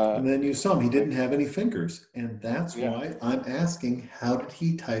 uh, And then you saw him. He like didn't have any fingers, and that's yeah, why I'm asking: how did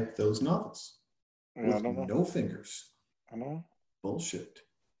he type those novels yeah, I with don't know. no fingers? I don't know. Bullshit.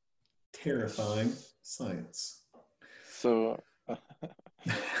 Terrifying science. So,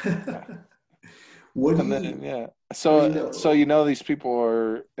 What do and you? then yeah, I mean, so these people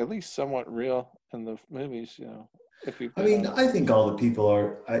are at least somewhat real in the movies. If you've I been mean, on. I think all the people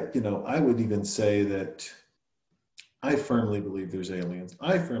are. I would even say that I firmly believe there's aliens.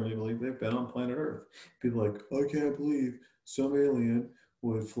 I firmly believe they've been on planet Earth. People are like, I can't believe some alien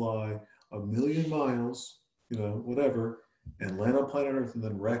would fly 1,000,000 miles, whatever, and land on planet Earth and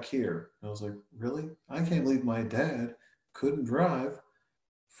then wreck here. And I was like, really? I can't believe my dad couldn't drive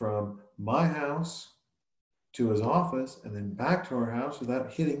from my house to his office and then back to our house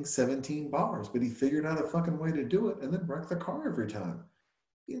without hitting 17 bars. But he figured out a fucking way to do it and then wreck the car every time.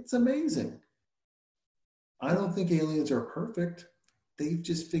 It's amazing. I don't think aliens are perfect. They've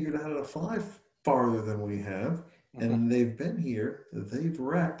just figured out how to fly farther than we have. And they've been here. They've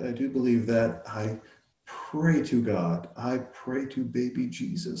wrecked. I do believe that. I pray to God. I pray to baby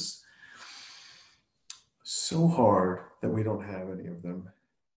Jesus so hard that we don't have any of them.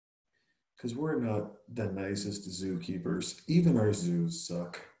 Because we're not the nicest zookeepers. Even our zoos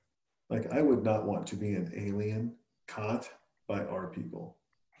suck. Like, I would not want to be an alien caught by our people.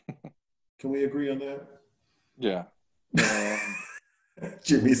 Can we agree on that? Yeah.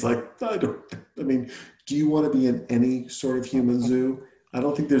 Jimmy's like, I mean, do you want to be in any sort of human zoo? I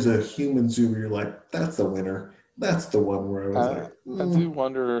don't think there's a human zoo where you're like, that's the winner. That's the one where I was like, I do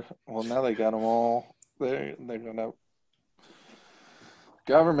wonder. Well, now they got them all. They're gonna.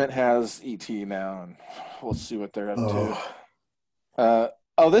 Government has ET now, and we'll see what they're up to.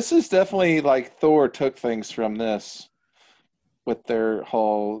 oh, This is definitely like Thor took things from this with their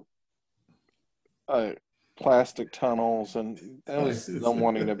whole plastic tunnels, and it was them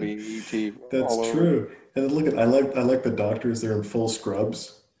wanting to be ET that's all over. true. And then look at, I like the doctors. They're in full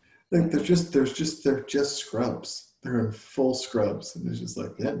scrubs. Like they're just scrubs. They're in full scrubs, and it's just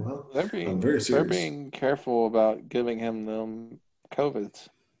like, yeah, well, I'm very They're serious. being careful about giving him them COVIDs.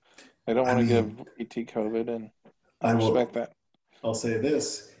 They don't I want to give mean, ET COVID, and I I respect will. that. I'll say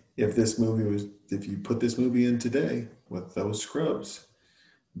this: if you put this movie in today with those scrubs,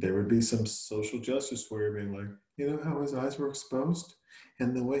 there would be some social justice warrior being like, how his eyes were exposed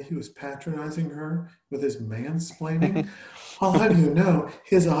and the way he was patronizing her with his mansplaining. I'll have you know,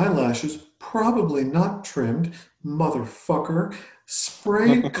 his eyelashes probably not trimmed, motherfucker,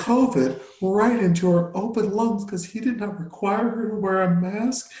 sprayed COVID right into her open lungs because he did not require her to wear a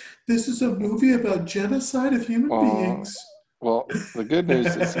mask. This is a movie about genocide of human uh, beings. well, the good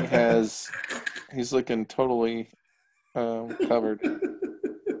news is he's looking totally covered.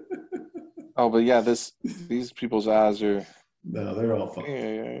 Oh, but yeah, these people's eyes are No, they're all fucked.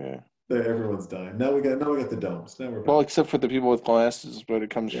 yeah. There, everyone's dying. Now we got the domes. Now we're back. Well, except for the people with glasses, but it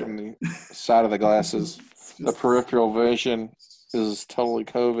comes from the side of the glasses. It's The just peripheral vision is totally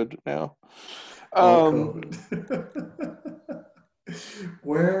COVID now. all COVID.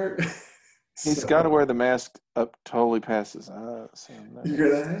 Where He's so, got to wear the mask up totally past his eyes.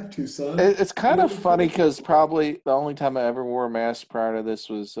 you're gonna have to, son. It's kind of funny because probably the only time I ever wore a mask prior to this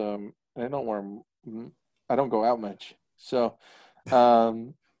was I don't go out much. So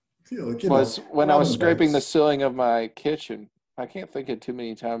Yeah, like, was when I out was and scraping the about. ceiling of my kitchen. I can't think of too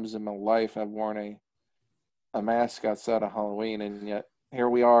many times in my life I've worn a mask outside of Halloween, and yet here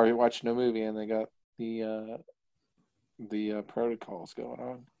we are watching a movie, and they got the protocols going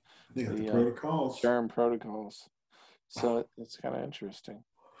on, You got the the protocols. germ protocols. So it's kind of interesting.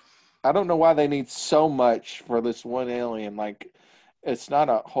 I don't know why they need so much for this one alien. Like, it's not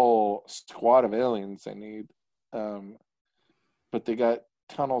a whole squad of aliens they need, but they got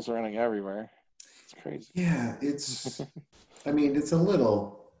tunnels running everywhere. It's crazy. Yeah, it's. I mean, it's a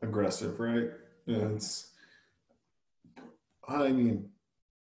little aggressive, right? It's. I mean,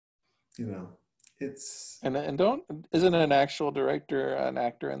 it's. And isn't an actual director an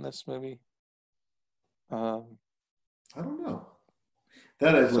actor in this movie? I don't know.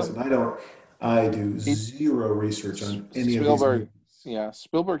 Listen. I do zero research on any of these Spielberg. movies. Yeah,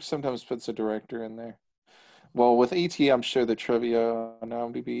 Spielberg sometimes puts a director in there. Well, with E.T., I'm sure the trivia on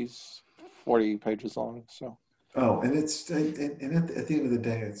IMDb's 40 pages long. So. Oh, and it's and at the end of the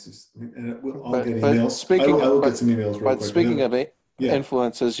day, it's just. I'll But- get but emails. speaking I will of- get some emails real quick. But speaking of Yeah.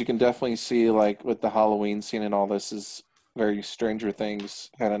 influences, you can definitely see, like, with the Halloween scene and all this is very Stranger Things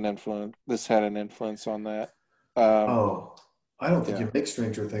had an influence. This had an influence on that. I don't think yeah. you make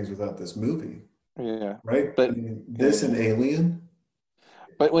Stranger Things without this movie, Yeah. right? But- I mean, this and Alien.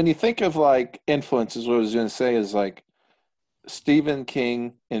 But when you think of, like, influences, what I was going to say is, like, Stephen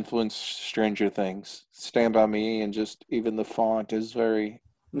King influenced Stranger Things. Stand By Me, and just even the font is very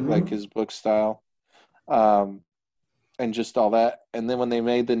like his book style. And just all that. And then when they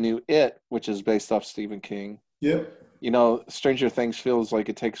made the new It, which is based off Stephen King, Yep. Stranger Things feels like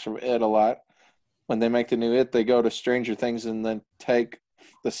it takes from It a lot. When they make the new It, they go to Stranger Things and then take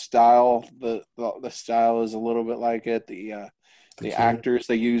the style. The style is a little bit like it. The actors,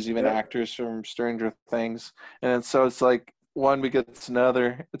 they use even actors from Stranger Things. And so it's like one begets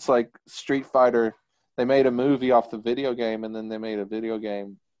another. It's like Street Fighter. They made a movie off the video game, and then they made a video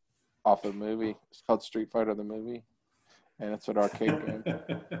game off the movie. It's called Street Fighter the movie. And it's an arcade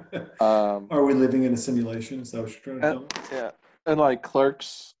game. Are we living in a simulation? Is that what you're trying to tell me? Yeah. And like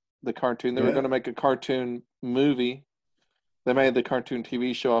Clerks, the cartoon, they were Yeah. going to make a cartoon movie. They made the cartoon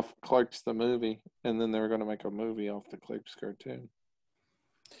TV show off Clerks the movie, and then they were going to make a movie off the Clerks cartoon.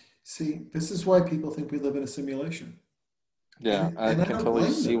 See, this is why people think we live in a simulation. Yeah, And I I can don't totally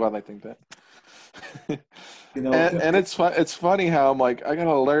blame see them. why they think that. And It's funny how I'm like, I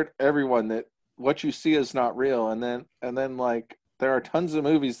gotta alert everyone that what you see is not real, and then like there are tons of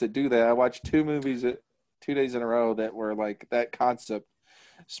movies that do that. I watched 2 movies 2 days in a row that were like that concept.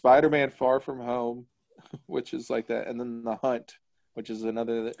 Spider-Man: Far From Home, which is like that, and then The Hunt, which is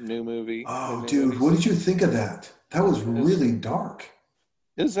another new movie. Oh, dude, what did you think of that? That was really dark.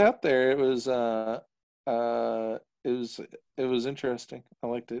 It was out there. It was it was interesting. I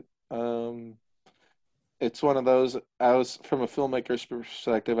liked it. It's one of those. I was from a filmmaker's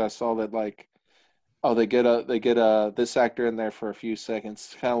perspective. I saw that like, oh, they get this actor in there for a few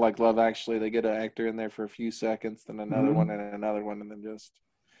seconds, kind of like Love Actually. They get an actor in there for a few seconds, then another one and another one, and then just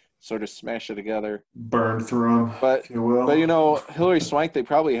sort of smash it together. Burned through them, But if you will. But Hilary Swank they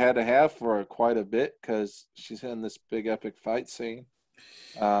probably had to have for quite a bit because she's in this big epic fight scene.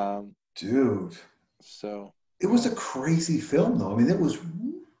 Dude, So it was a crazy film, though. I mean, it was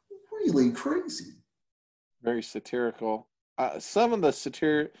really crazy. very satirical. Some of the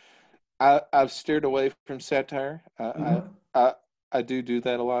satire, I've steered away from satire. I do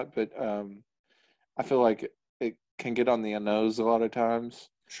that a lot, but I feel like it can get on the nose a lot of times,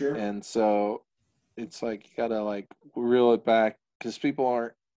 Sure. and so it's like you gotta like reel it back because people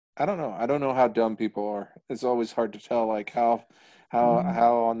aren't. I don't know how dumb people are. It's always hard to tell like how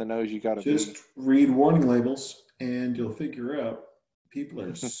on the nose you gotta be. Just read warning labels, and you'll figure out people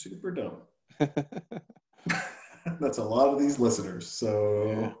are super dumb. That's a lot of these listeners.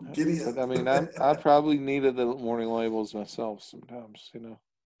 So giddy up. But I mean, I probably needed the warning labels myself sometimes,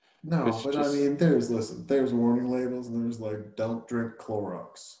 No, It's but just- I mean, there's warning labels, and there's like, don't drink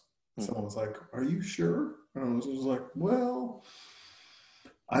Clorox. Someone's like, are you sure? And I was just like, well,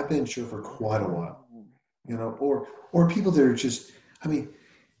 I've been sure for quite a while, or people that are just, I mean,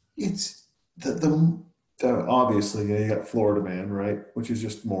 it's the obviously, you got Florida Man, right? Which is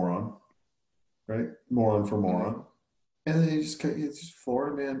just moron. right? Moron for moron. And then it's just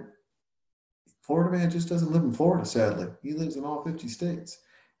Florida man. Florida man just doesn't live in Florida, sadly. He lives in all 50 states.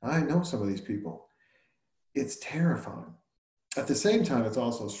 I know some of these people. It's terrifying. At the same time, it's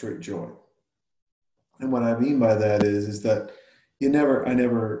also straight joy. And what I mean by that is that I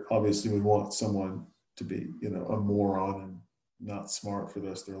never obviously would want someone to be, a moron and not smart for the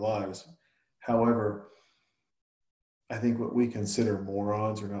rest of their lives. However, I think what we consider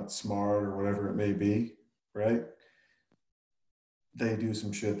morons or not smart or whatever it may be, right? They do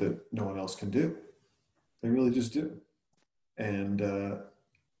some shit that no one else can do. They really just do. And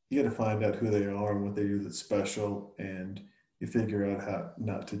you got to find out who they are and what they do that's special, and you figure out how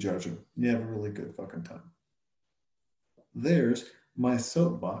not to judge them. You have a really good fucking time. There's my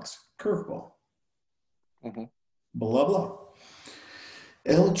soapbox curveball. Mm-hmm. Blah, blah.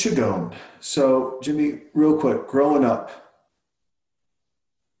 El Chagon. So, Jimmy, real quick, growing up,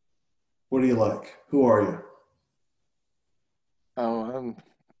 what do you like? Who are you? Oh,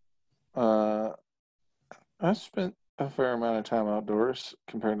 I spent a fair amount of time outdoors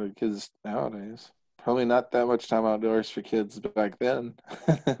compared to kids nowadays. Probably not that much time outdoors for kids back then.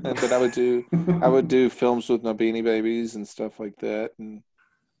 But I would do films with my Beanie Babies and stuff like that. And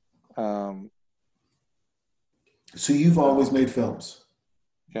So you've always made films.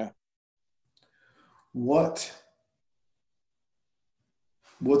 yeah. What's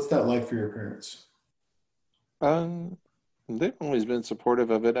that like for your parents? They've always been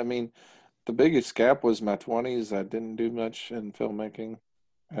supportive of it. I mean, the biggest gap was my 20s. I didn't do much in filmmaking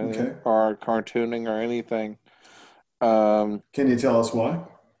Okay. or cartooning or anything. Um, Can you tell us why?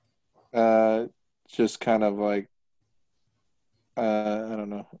 just kind of like, I don't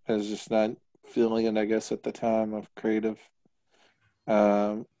know. I was just not feeling it, I guess, at the time of creative.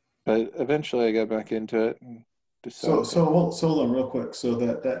 But eventually I got back into it and So decided so hold on real quick. So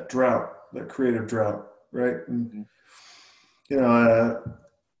that drought, that creative drought, right? And Mhm. you know, uh,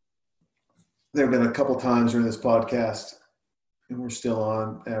 there have been a couple times during this podcast, and we're still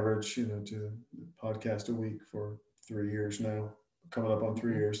on average, to podcast a week for 3 years now, coming up on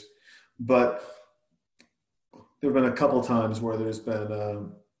 3 years. But there have been a couple times where there's been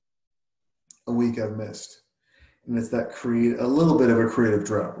a week I've missed, and it's that a little bit of a creative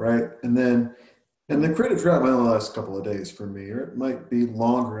drought, right? And the creative drought might only last a couple of days for me, or it might be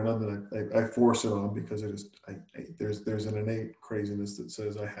longer, and I force it on because there's an innate craziness that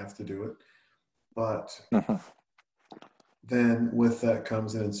says I have to do it. But then with that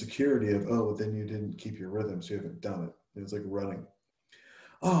comes an insecurity of, oh, then you didn't keep your rhythm, so you haven't done it. It's like running.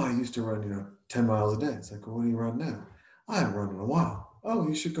 Oh, I used to run, 10 miles a day. It's like, well, what do you run now? I haven't run in a while. Oh,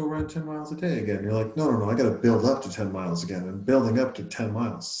 you should go run 10 miles a day again. You're like, no, I got to build up to 10 miles again. And building up to 10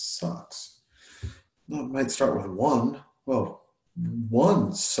 miles sucks. No, it might start with one. Well,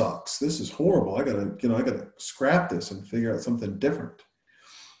 one sucks. This is horrible. I gotta scrap this and figure out something different.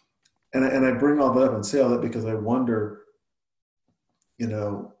 And I bring all that up and say all that because I wonder,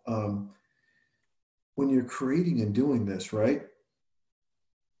 when you're creating and doing this, right?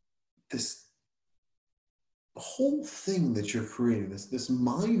 This whole thing that you're creating, this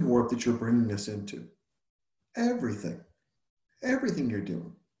mind warp that you're bringing us into, everything you're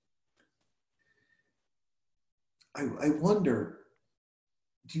doing. I wonder,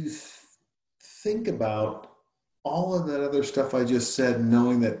 do you think about all of that other stuff I just said,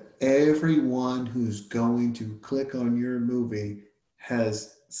 knowing that everyone who's going to click on your movie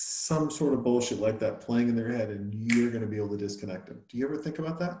has some sort of bullshit like that playing in their head, and you're going to be able to disconnect them? Do you ever think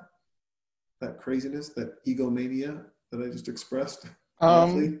about that? That craziness, that egomania that I just expressed?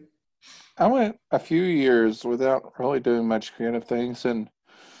 I went a few years without really doing much creative things, and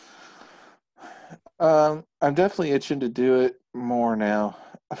I'm definitely itching to do it more now.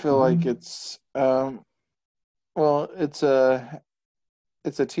 I feel like it's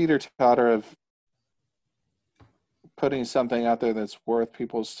it's a teeter-totter of putting something out there that's worth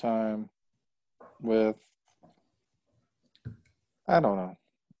people's time with, I don't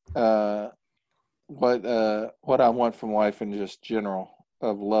know, what I want from life in just general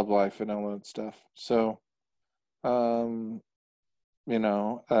of love life and all that stuff. So, you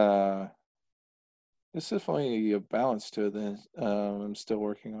know, it's definitely a balance to it that I'm still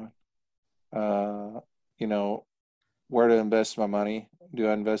working on. Where to invest my money? Do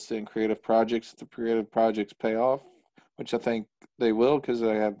I invest it in creative projects? If the creative projects pay off, which I think they will because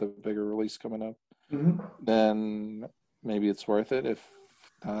I have the bigger release coming up, then maybe it's worth it. If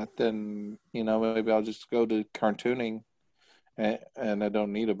not, then maybe I'll just go to cartooning, and I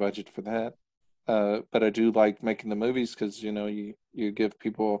don't need a budget for that. But I do like making the movies because you give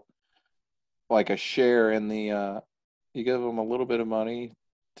people like a share in the you give them a little bit of money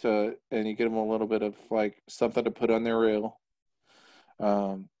and you get them a little bit of like something to put on their reel.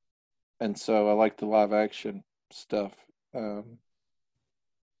 And so I like the live action stuff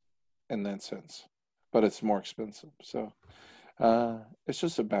in that sense, but it's more expensive. So it's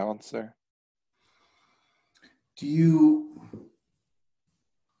just a balance there. Do you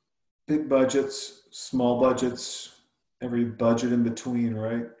big budgets, small budgets, every budget in between,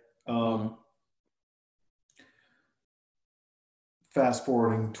 right? Fast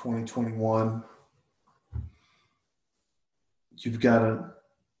forwarding 2021, you've got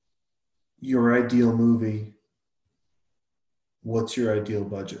your ideal movie. What's your ideal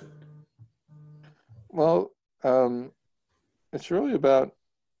budget? Well, it's really about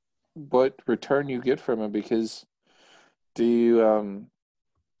what return you get from it, because do you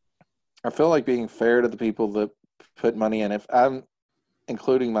I feel like being fair to the people that put money in. If I'm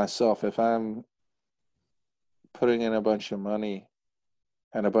including myself, if I'm putting in a bunch of money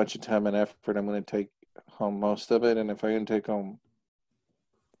and a bunch of time and effort, I'm going to take home most of it. And if I can take home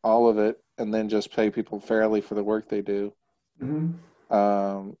all of it and then just pay people fairly for the work they do,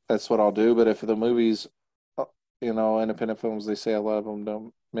 that's what I'll do. But if the movies, independent films, they say a lot of them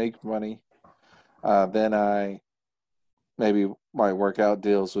don't make money, then I maybe might work out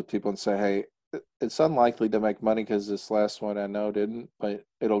deals with people and say, hey, it's unlikely to make money because this last one I know didn't, but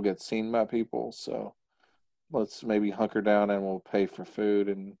it'll get seen by people. So let's maybe hunker down and we'll pay for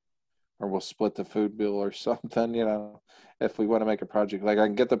food or we'll split the food bill or something, if we want to make a project. Like I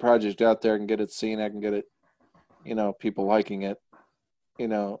can get the project out there and get it seen, I can get it, people liking it.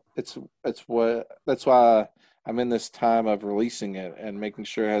 That's why I'm in this time of releasing it and making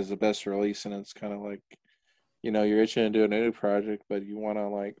sure it has the best release. And it's kind of like, you're itching to do a new project, but you want to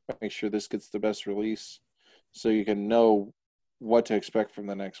like make sure this gets the best release so you can know what to expect from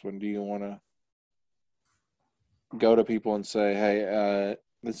the next one. Do you want to go to people and say, hey,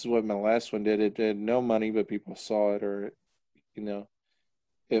 this is what my last one did. It did no money, but people saw it, or,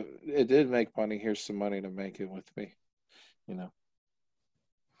 if it did make money, here's some money to make it with me,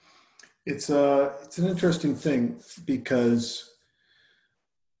 It's an interesting thing because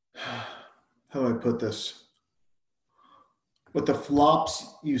how do I put this? But the flops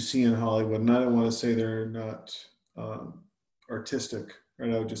you see in Hollywood, and I don't want to say they're not artistic,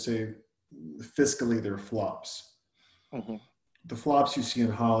 right? I would just say fiscally they're flops. Mm-hmm. The flops you see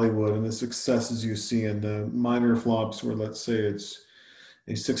in Hollywood and the successes you see in the minor flops where, let's say, it's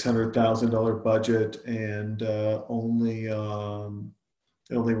a $600,000 budget and it only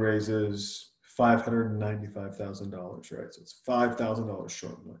raises $595,000, right? So it's $5,000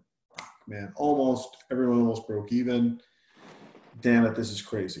 short. Man, everyone almost broke even. Damn it, this is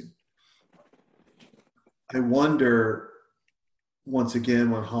crazy. I wonder, once again,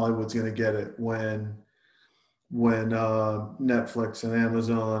 when Hollywood's going to get it, when Netflix and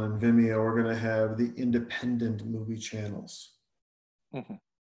Amazon and Vimeo are going to have the independent movie channels,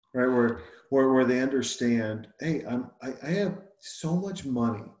 right? Where they understand, hey, I have so much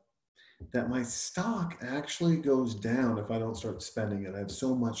money that my stock actually goes down if I don't start spending it. I have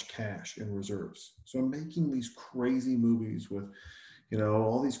so much cash in reserves. So I'm making these crazy movies with,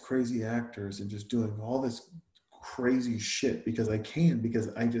 all these crazy actors and just doing all this crazy shit because I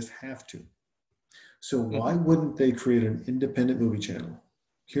just have to. So why wouldn't they create an independent movie channel?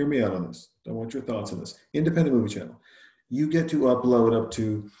 Hear me out on this. I want your thoughts on this. Independent movie channel. You get to upload up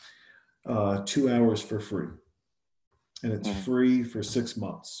to 2 hours for free. And it's free for 6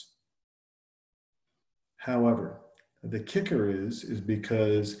 months. However, the kicker is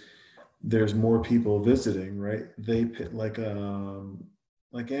because there's more people visiting, right? They pay,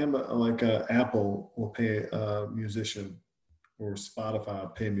 Apple will pay a musician, or Spotify will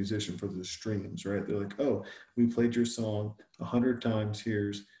pay a musician for the streams, right? They're like, oh, we played your song 100 times.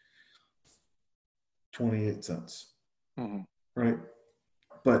 Here's 28 cents, right?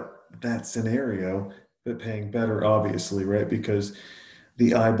 But that scenario, but paying better, obviously, right? Because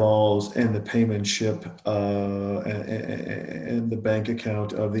the eyeballs and the paymentship and the bank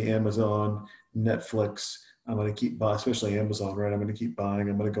account of the Amazon, Netflix, I'm going to keep buying, especially Amazon, right? I'm going to keep buying.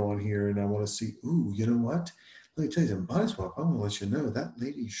 I'm going to go on here and I want to see, ooh, you know what? Let me tell you something, Body Swap, I want to let you know that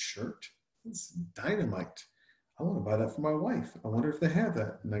lady's shirt, it's dynamite. I want to buy that for my wife. I wonder if they have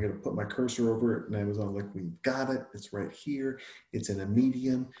that. And I got to put my cursor over it and Amazon, like, we've got it. It's right here. It's in a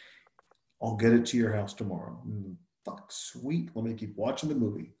medium. I'll get it to your house tomorrow. Fuck, sweet. Let me keep watching the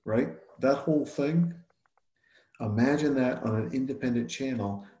movie, right? That whole thing, imagine that on an independent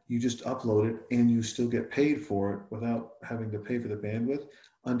channel. You just upload it and you still get paid for it without having to pay for the bandwidth,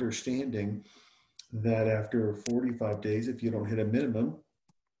 understanding that after 45 days, if you don't hit a minimum,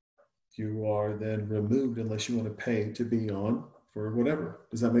 you are then removed unless you want to pay to be on for whatever.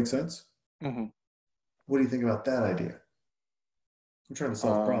 Does that make sense? Hmm. What do you think about that idea? I'm trying to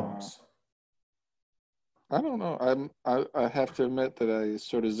solve problems. I don't know. I have to admit that I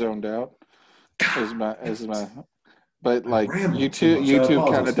sort of zoned out as my but I like rambled too YouTube much. I YouTube kind of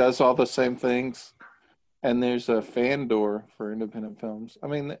apologize. does all the same things, and there's a fan door for independent films. I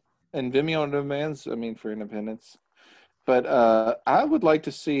mean, and Vimeo on demands. I mean, for independents. But I would like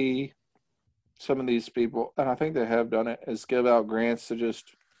to see some of these people, and I think they have done it, is give out grants to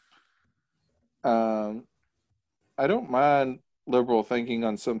just. Um, I don't mind liberal thinking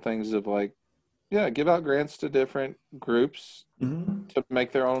on some things of like, yeah, give out grants to different groups Hmm. to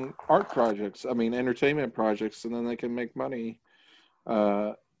make their own art projects. I mean, entertainment projects, and then they can make money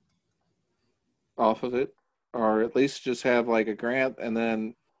uh, off of it, or at least just have like a grant, and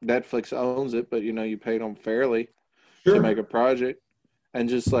then Netflix owns it, but you paid them fairly to make a Sure. project, and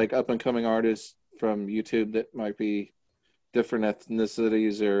just like up and coming artists from YouTube that might be different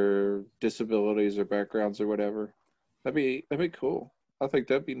ethnicities or disabilities or backgrounds or whatever. That'd be cool. I think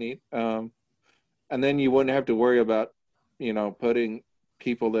that'd be neat. And then you wouldn't have to worry about, putting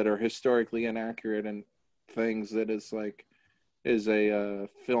people that are historically inaccurate and things that is a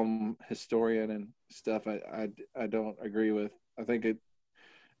film historian and stuff. I don't agree with. I think it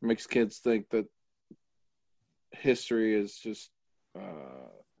makes kids think that history is just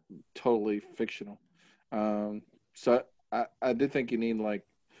totally fictional. So I do think you need like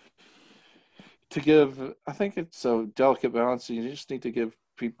to give. I think it's a delicate balance. You just need to give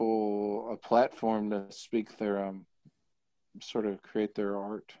people a platform to speak their sort of create their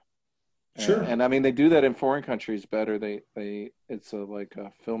art. Sure. And I mean they do that in foreign countries better. They it's a like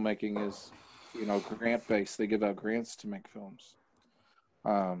filmmaking is grant based. They give out grants to make films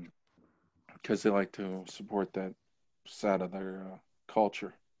because they like to support that side of their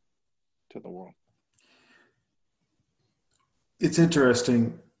culture to the world. It's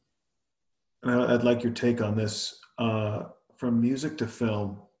interesting. And I'd like your take on this. From music to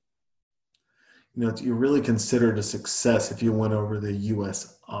film, you're really considered a success if you went over the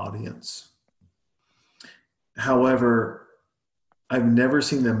US audience. However, I've never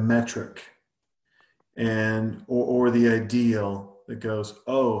seen the metric or the ideal that goes,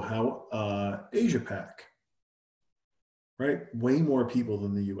 oh, how Asia Pac, right? Way more people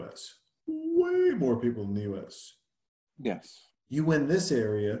than the US. Way more people than the US. Yes. You win this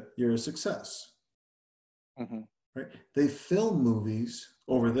area, you're a success. Mm-hmm. Right? They film movies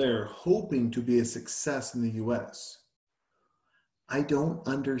over there hoping to be a success in the US. I don't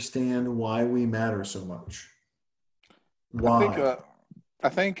understand why we matter so much. Why? I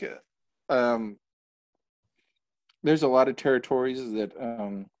think um, there's a lot of territories that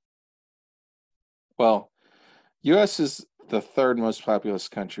well, U.S. is the third most populous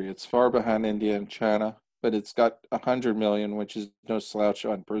country. It's far behind India and China, but it's got 100 million, which is no slouch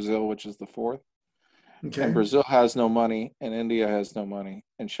on Brazil, which is the fourth. And Okay. Brazil has no money, and India has no money,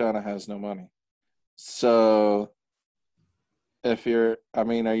 and China has no money. So I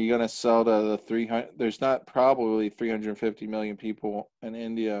mean, are you going to sell to the 300? There's not probably 350 million people in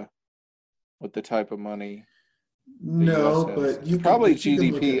India with the type of money the U.S. No, has. but you can Probably look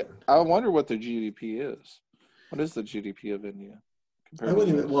GDP. at. I wonder what the GDP is. What is the GDP of India I compared to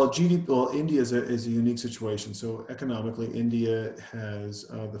wouldn't the even. Well, U.S.? GDP. Well, India is a unique situation. So economically, India has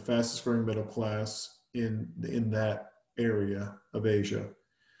the fastest growing middle class in that area of Asia.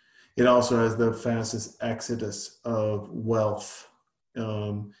 It also has the fastest exodus of wealth.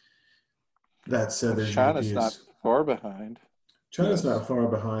 Um, that said, Well, their China's GDP not is. far behind China's U.S. not far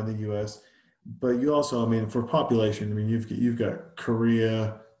behind the U.S., but you also, I mean, for population, I mean, you've got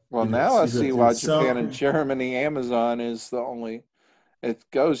Korea, Well, now I see you've got why South Japan and Korea. Germany, Amazon is the only. It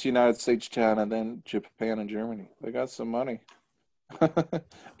goes United States, China, then Japan and Germany. They got some money.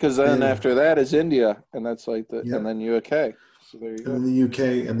 Because then Yeah, after that is India, and that's like and yep. then UK. So there you And go. then the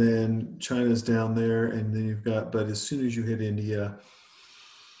UK, and then China's down there, and then you've got. But as soon as you hit India,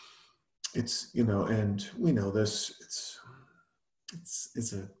 it's and we know this.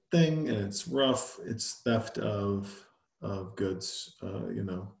 It's a thing, and it's rough. It's theft of goods.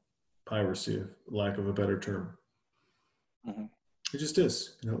 Piracy, lack of a better term. Hmm. It just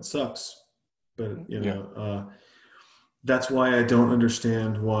is. It sucks. But Yeah. that's why I don't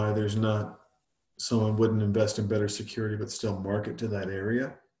understand why there's not someone wouldn't invest in better security but still market to that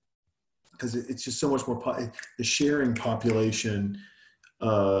area, because it's just so much more the sharing population,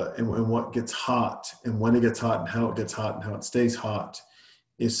 and what gets hot and when it gets hot and how it gets hot and how it stays hot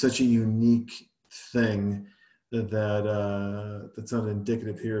is such a unique thing that's not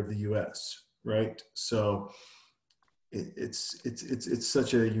indicative here of the US, right? So it's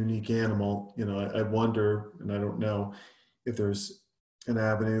such a unique animal. I wonder, and I don't know if there's an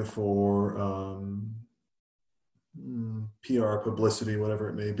avenue for PR, publicity, whatever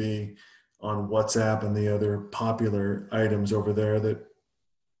it may be, on WhatsApp and the other popular items over there that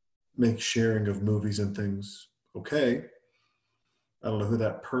make sharing of movies and things okay. I don't know who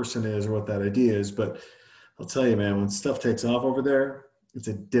that person is or what that idea is, but I'll tell you, man, when stuff takes off over there, it's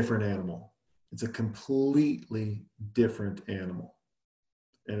a different animal. It's a completely different animal.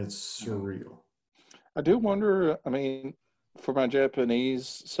 And it's surreal. I do wonder, I mean, for my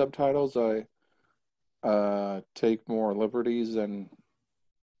Japanese subtitles, I take more liberties than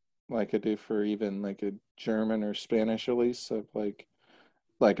like I do for even like a German or Spanish at least. So like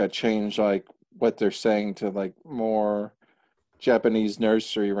I change like what they're saying to like more Japanese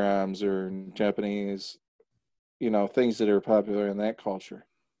nursery rhymes or Japanese, things that are popular in that culture.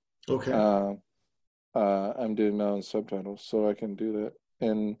 Okay. I'm doing my own subtitles, so I can do that,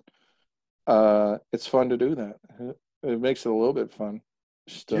 and it's fun to do that. It makes it a little bit fun.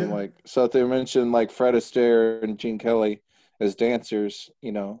 Just to, like, so if they mentioned like Fred Astaire and Gene Kelly as dancers,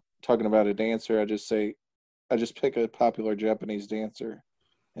 talking about a dancer, I just pick a popular Japanese dancer,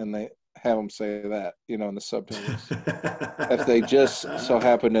 and they have them say that, in the subtitles. If they just so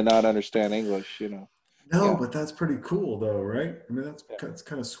happen to not understand English, No, Yeah. but that's pretty cool, though, right? I mean, that's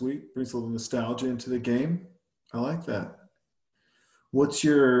kind of sweet. Brings a little nostalgia into the game. I like that. What's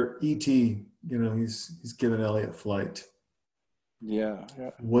your ET? He's giving Elliot flight. Yeah.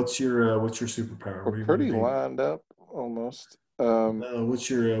 What's your superpower? What We're do you want pretty to be? lined up almost. What's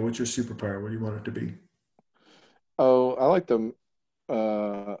your superpower? What do you want it to be? Oh, I like the,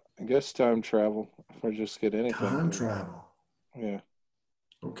 I guess time travel. If I just get anything, Time travel. yeah.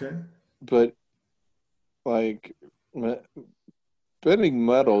 Okay. But like, me- bending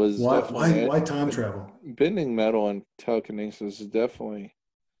metal is definitely Why time travel? bending metal and telekinesis is definitely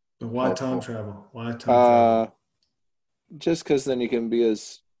But why time helpful. travel? Why time travel? Just because then you can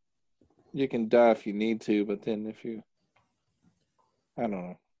die if you need to, but then if you, I don't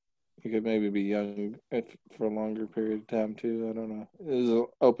know. You could maybe be young for a longer period of time too. I don't know. It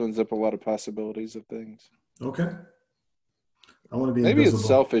opens up a lot of possibilities of things. Okay. I want to be Maybe it's invisible.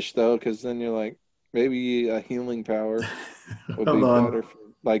 selfish though, because then you're like, maybe a healing power would Hold be on. better,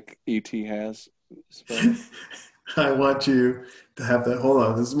 like ET has. It's better. I want you to have that. Hold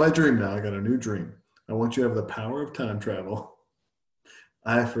on. This is my dream now. I got a new dream. I want you to have the power of time travel.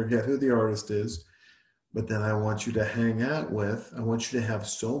 I forget who the artist is, but then I want you to hang out with, I want you to have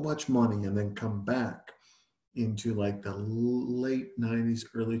so much money and then come back into like the late 90s,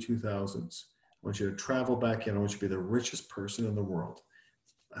 early 2000s. I want you to travel back in. I want you to be the richest person in the world.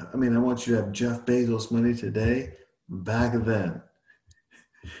 I mean, I want you to have Jeff Bezos money today, back then.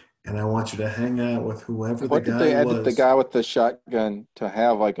 And I want you to hang out with whoever the What did guy they edit the was. guy with the shotgun to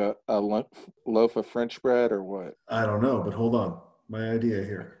have like a loaf of French bread or what? I don't know, but hold on. My idea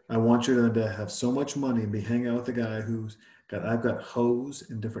here. I want you to have so much money and be hanging out with the guy I've got hoes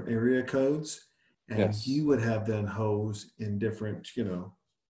in different area codes, and Yes. you would have then hoes in different,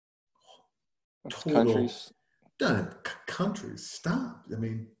 That's total countries. countries. Stop. I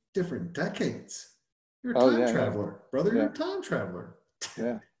mean, different decades. You're a Oh time yeah. traveler, brother. You're Yeah. a time traveler.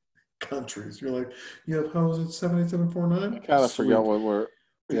 Yeah. Countries. You're like, you have hoes at 7749? I kind of forgot Sweet. what we're.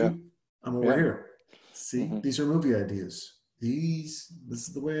 Yeah. I'm over Yeah. here. See, hmm these are movie ideas. This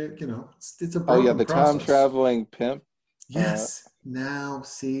is the way, it's a Oh yeah, brewing the time process. traveling pimp. Uh, Yes. Now,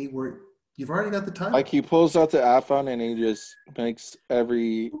 see, you've already got the title. like he pulls out the iPhone and he just makes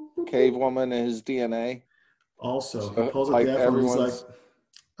every cave woman in his DNA. Also, he So pulls up the like iPhone. He's like, everyone's.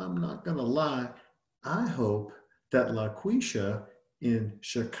 I'm not going to lie. I hope that LaQuisha in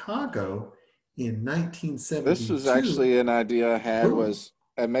Chicago in This was 1972, actually an idea I had boom. was,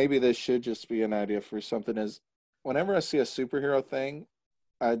 and maybe this should just be an idea for something is whenever I see a superhero thing,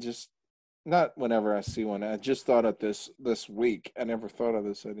 I just, not whenever I see one, I just thought of this week. I never thought of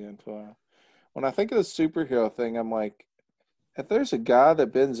this idea until when I think of the superhero thing, I'm like, if there's a guy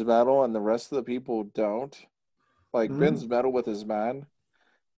that bends metal and the rest of the people don't, like bends Mhm. metal with his mind,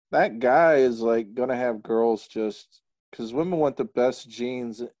 that guy is like gonna have girls just because women want the best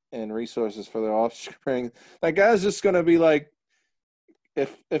genes and resources for their offspring. That guy's just gonna be like,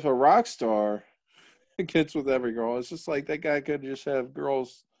 if a rock star gets with every girl, it's just like that guy could just have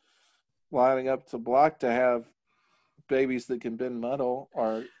girls lining up to block to have babies that can bend metal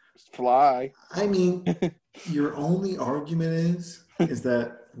or fly. I mean, your only argument is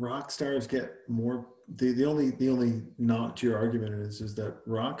that rock stars get more. The only knock to your argument is that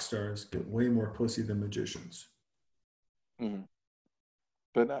rock stars get way more pussy than magicians. Mhm.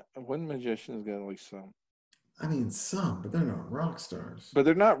 But when magicians get at least some, I mean, but they're not rock stars. but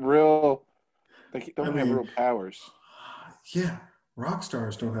they're not real. They I don't have mean, real powers. yeah, rock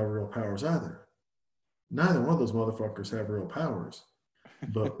stars don't have real powers either. Neither one of those motherfuckers have real powers,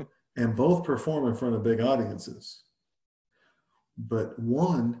 and both perform in front of big audiences. But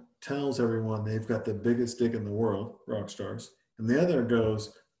one tells everyone they've got the biggest dick in the world, rock stars, and the other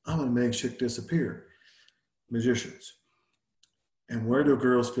goes, I'm gonna make shit disappear, magicians. And where do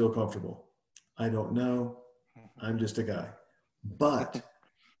girls feel comfortable? I don't know. I'm just a guy. But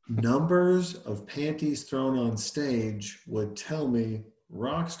numbers of panties thrown on stage would tell me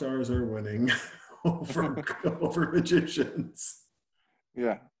rock stars are winning over magicians.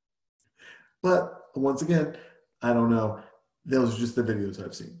 Yeah. But once again, I don't know. Those are just the videos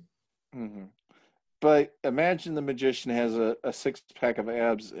I've seen. Mm-hmm. But imagine the magician has a six-pack of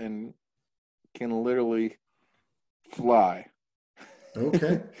abs and can literally fly.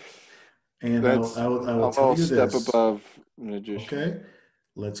 Okay. And That's I will tell you step this. above magician. Okay.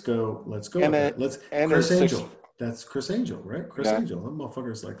 Let's go And with that. and Chris it's Angel. That's Chris Angel, right? Chris Yeah. Angel. That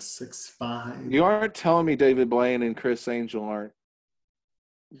motherfucker's like 6'5". You aren't telling me David Blaine and Chris Angel aren't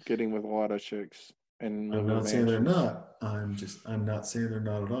getting with a lot of chicks and I'm living not saying they're mansions. not. I'm not saying they're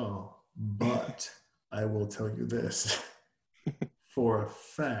not at all. But I will tell you this for a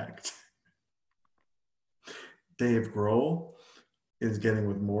fact. Dave Grohl is getting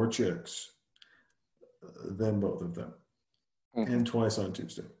with more chicks than both of them. Mhm. And twice on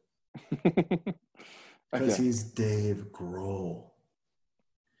Tuesday. Because Okay. he's Dave Grohl.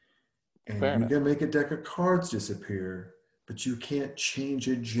 And Fair you enough. can make a deck of cards disappear, but you can't change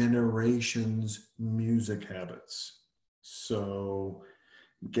a generation's music habits. So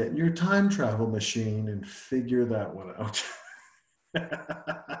get in your time travel machine and figure that one out.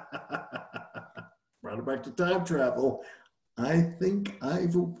 Brought it back to time travel. I think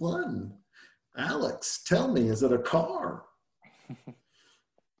I've won. Alex, tell me, is it a car?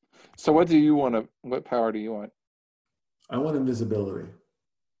 So what do you want to? What power do you want? I want invisibility.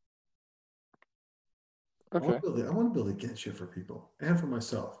 Okay. I want to be able to get shit for people and for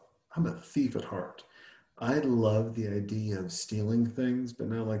myself. I'm a thief at heart. I love the idea of stealing things, but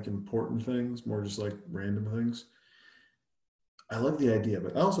not like important things, more just like random things. I love the idea,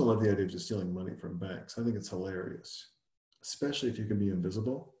 but I also love the idea of just stealing money from banks. I think it's hilarious, especially if you can be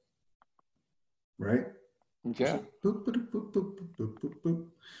invisible, right? Yeah. Boop, boop, boop, boop, boop, boop, boop, boop.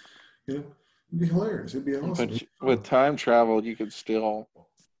 You know, it'd be hilarious. It'd be awesome. But It'd be fun. with time travel, you could steal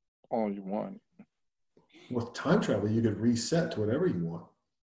all you want. With time travel, you could reset to whatever you want.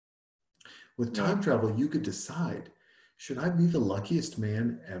 With time travel, you could decide, should I be the luckiest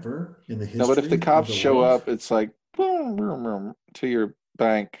man ever in the history? No, but if the cops of the show world? up, it's like boom, boom, boom, to your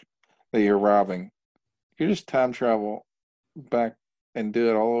bank that you're robbing. You just time travel back and do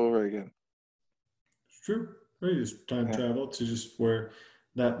it all over again. It's true. Or you just time Yeah. travel to just where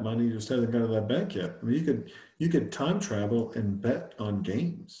that money just hasn't gone to that bank yet. I mean, you could time travel and bet on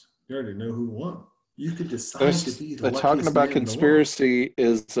games. You already know who won. You could decide to be the luckiest Talking about man in the world. conspiracy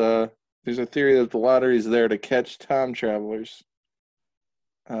is there's a theory that the lottery is there to catch time travelers.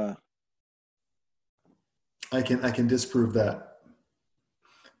 I can disprove that.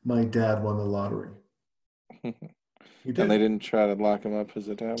 My dad won the lottery. He did. And they didn't try to lock him up as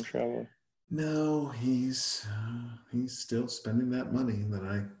a time traveler. No, he's still spending that money that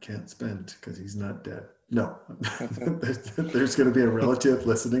I can't spend because he's not dead. No, there's going to be a relative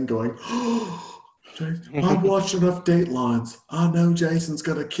listening going, oh, I've watched enough Datelines. I know Jason's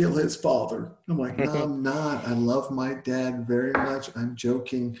going to kill his father. I'm like, no, I'm not. I love my dad very much. I'm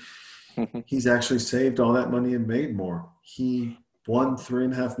joking. He's actually saved all that money and made more. He won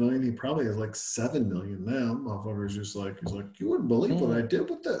 $3.5 million. He probably has like $7 million now. Motherfucker's just like, he's like, you wouldn't believe what I did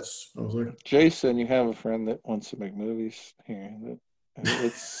with this. I was like, Jason, you have a friend that wants to make movies here.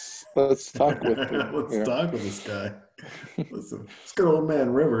 Let's talk with him. let's talk with this guy. Listen, this good old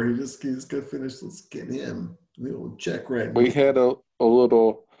man River. He's got finished. Let's get him the old check right. We had a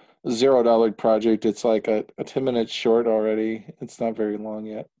little $0 project. It's like a 10-minute short already. It's not very long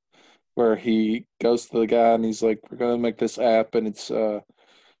yet. Where he goes to the guy and he's like, "We're gonna make this app," and it's and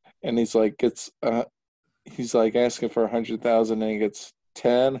he's like, he's like asking for 100,000 and he gets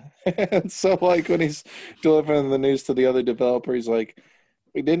 10. And so like when he's delivering the news to the other developer, he's like,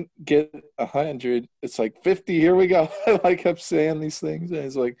 "We didn't get 100. It's like 50. Here we go." I kept saying these things, and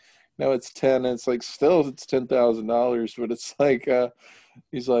he's like, "No, it's 10." And it's like still it's $10,000, but it's like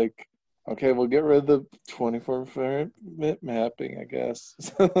he's like, "Okay, we'll get rid of the 24-bit mapping, I guess."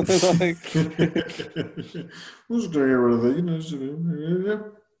 Like, We'll just get rid of it.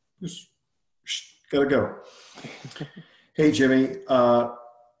 Just gotta go. Hey Jimmy,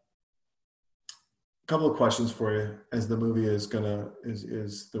 couple of questions for you as the movie is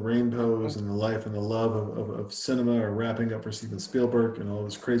the rainbows and the life and the love of cinema are wrapping up for Steven Spielberg and all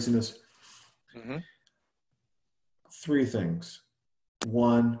this craziness. Mm-hmm. 3 things.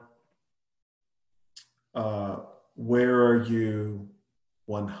 1, where are you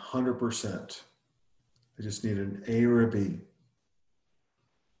 100%? I just need an A or a B.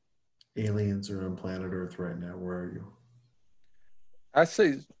 Aliens are on planet Earth right now. Where are you? I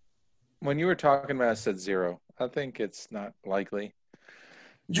say, when you were talking about it, I said 0. I think it's not likely.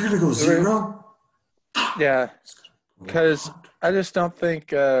 You're going to go 0? Yeah, because I just don't think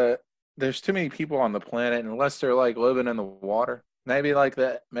there's too many people on the planet unless they're like living in the water. Maybe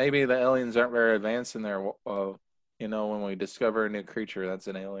the aliens aren't very advanced in their, when we discover a new creature, that's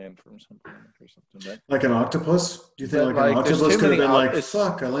an alien from some planet or something. But, like an octopus? Do you think but an octopus could have been like, as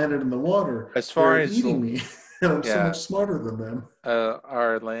fuck, I landed in the water. As far They're as eating me, and I'm so yeah. much smarter than them.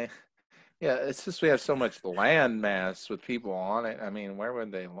 Our land. Yeah, it's just we have so much land mass with people on it. I mean, where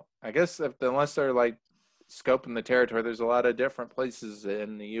would they? I guess unless they're like scoping the territory, there's a lot of different places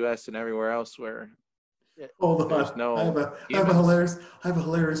in the U.S. and everywhere else where. Hold there's on, no I have a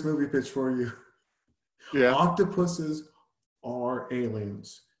hilarious movie pitch for you. Yeah, octopuses are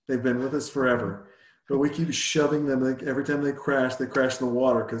aliens. They've been with us forever, but we keep shoving them. Like every time they crash in the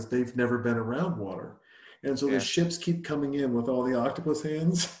water because they've never been around water, and so the ships keep coming in with all the octopus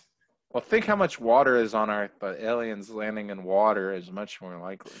hands. Well, think how much water is on Earth, but aliens landing in water is much more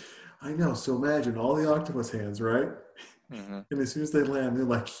likely. I know. So imagine all the octopus hands, right? Mm-hmm. And as soon as they land, they're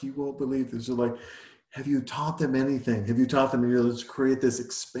like, "You won't believe this." They're like, "Have you taught them anything? Have you taught them? Let's create this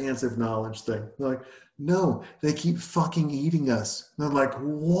expansive knowledge thing." They're like, "No, they keep fucking eating us." And they're like,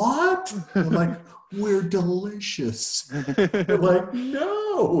 "What?" They're like, "We're delicious." They're like,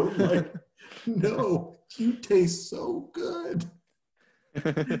 "No." They're like, "No, you taste so good."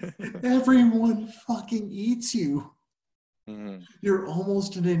 Everyone fucking eats you. Mm-hmm. You're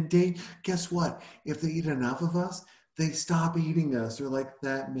almost an endangered. Guess what? If they eat enough of us, they stop eating us. They're like,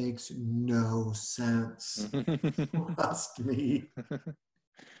 that makes no sense. Trust me.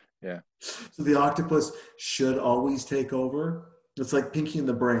 Yeah. So the octopus should always take over. It's like Pinky and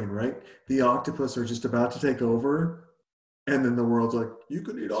the Brain, right? The octopus are just about to take over. And then the world's like, you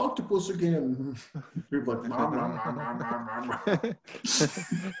can eat octopus again. People are like, nom, nom, nom, nom, nom, nom.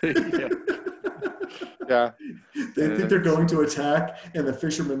 Yeah. They think they're going to attack, and the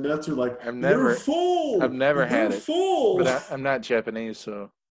fisherman nets are like, "We're full." I've never had it. Full. But I'm not Japanese,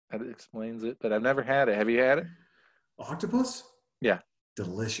 so that explains it. But I've never had it. Have you had it? Octopus? Yeah.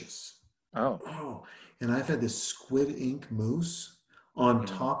 Delicious. Oh. And I've had this squid ink mousse on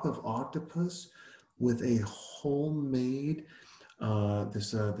top of octopus with a homemade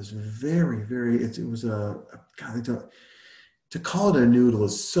this very, very, it was to call it a noodle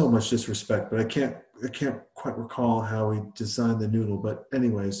is so much disrespect, but I can't quite recall how he designed the noodle. But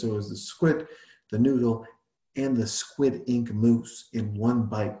anyway, so it was the squid, the noodle, and the squid ink mousse in one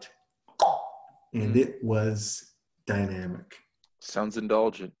bite. And it was dynamic. Sounds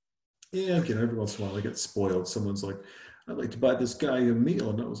indulgent. Yeah, again, every once in a while I get spoiled. Someone's like, "I'd like to buy this guy a meal."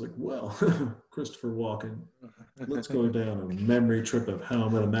 And I was like, well, Christopher Walken, let's go down a memory trip of how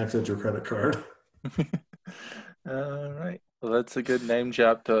I'm going to max out your credit card. All right. Well, that's a good name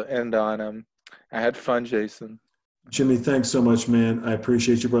drop to end on. I had fun, Jason. Jimmy, thanks so much, man. I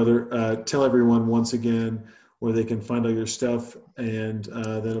appreciate you, brother. Tell everyone once again where they can find all your stuff. And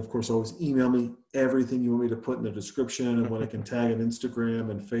then, of course, always email me everything you want me to put in the description and what I can tag on Instagram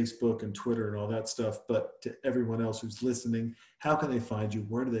and Facebook and Twitter and all that stuff. But to everyone else who's listening, how can they find you?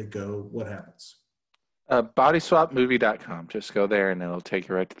 Where do they go? What happens? Bodyswapmovie.com. Just go there and it'll take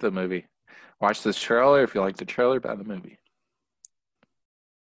you right to the movie. Watch this trailer. If you like the trailer, buy the movie.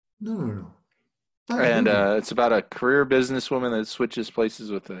 No. And it's about a career businesswoman that switches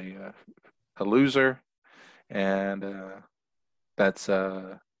places with a loser, and that's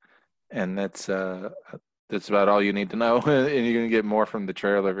about all you need to know. And you're gonna get more from the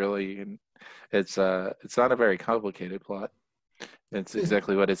trailer, really. And it's not a very complicated plot. It's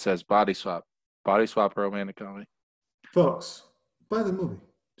exactly what it says: body swap romantic comedy. Folks, buy the movie.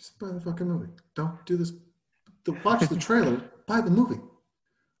 Just buy the fucking movie. Don't do this. Watch the trailer. Buy the movie.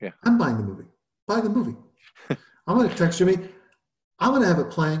 Yeah, I'm buying the movie. Buy the movie. I'm going to text Jimmy. I'm going to have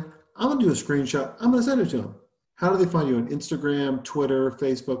it playing. I'm going to do a screenshot. I'm going to send it to him. How do they find you on Instagram, Twitter,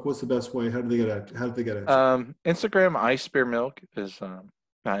 Facebook? What's the best way? How do they get at? Instagram, Ice Beer Milk is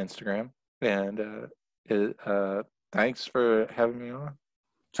my Instagram, and thanks for having me on.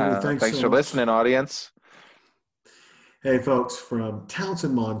 Jimmy, thanks for listening, audience. Hey, folks, from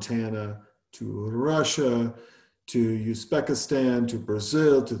Townsend, Montana, to Russia, to Uzbekistan, to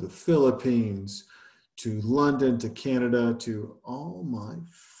Brazil, to the Philippines, to London, to Canada, to all my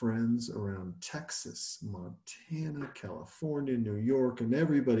friends around Texas, Montana, California, New York, and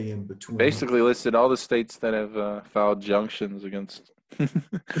everybody in between. Basically listed all the states that have filed junctions against in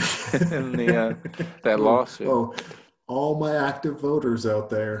that lawsuit. Oh, all my active voters out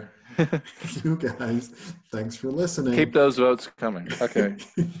there. You guys, thanks for listening. Keep those votes coming. Okay.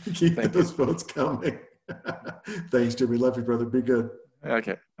 Keep Thank those votes coming. Thanks, Jimmy. Love you, brother. Be good.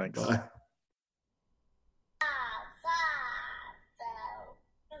 Okay. Thanks. Bye.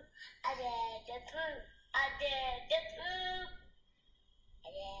 I did the poop. I did the poop. I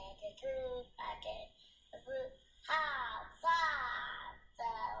did the poop. I did the poop.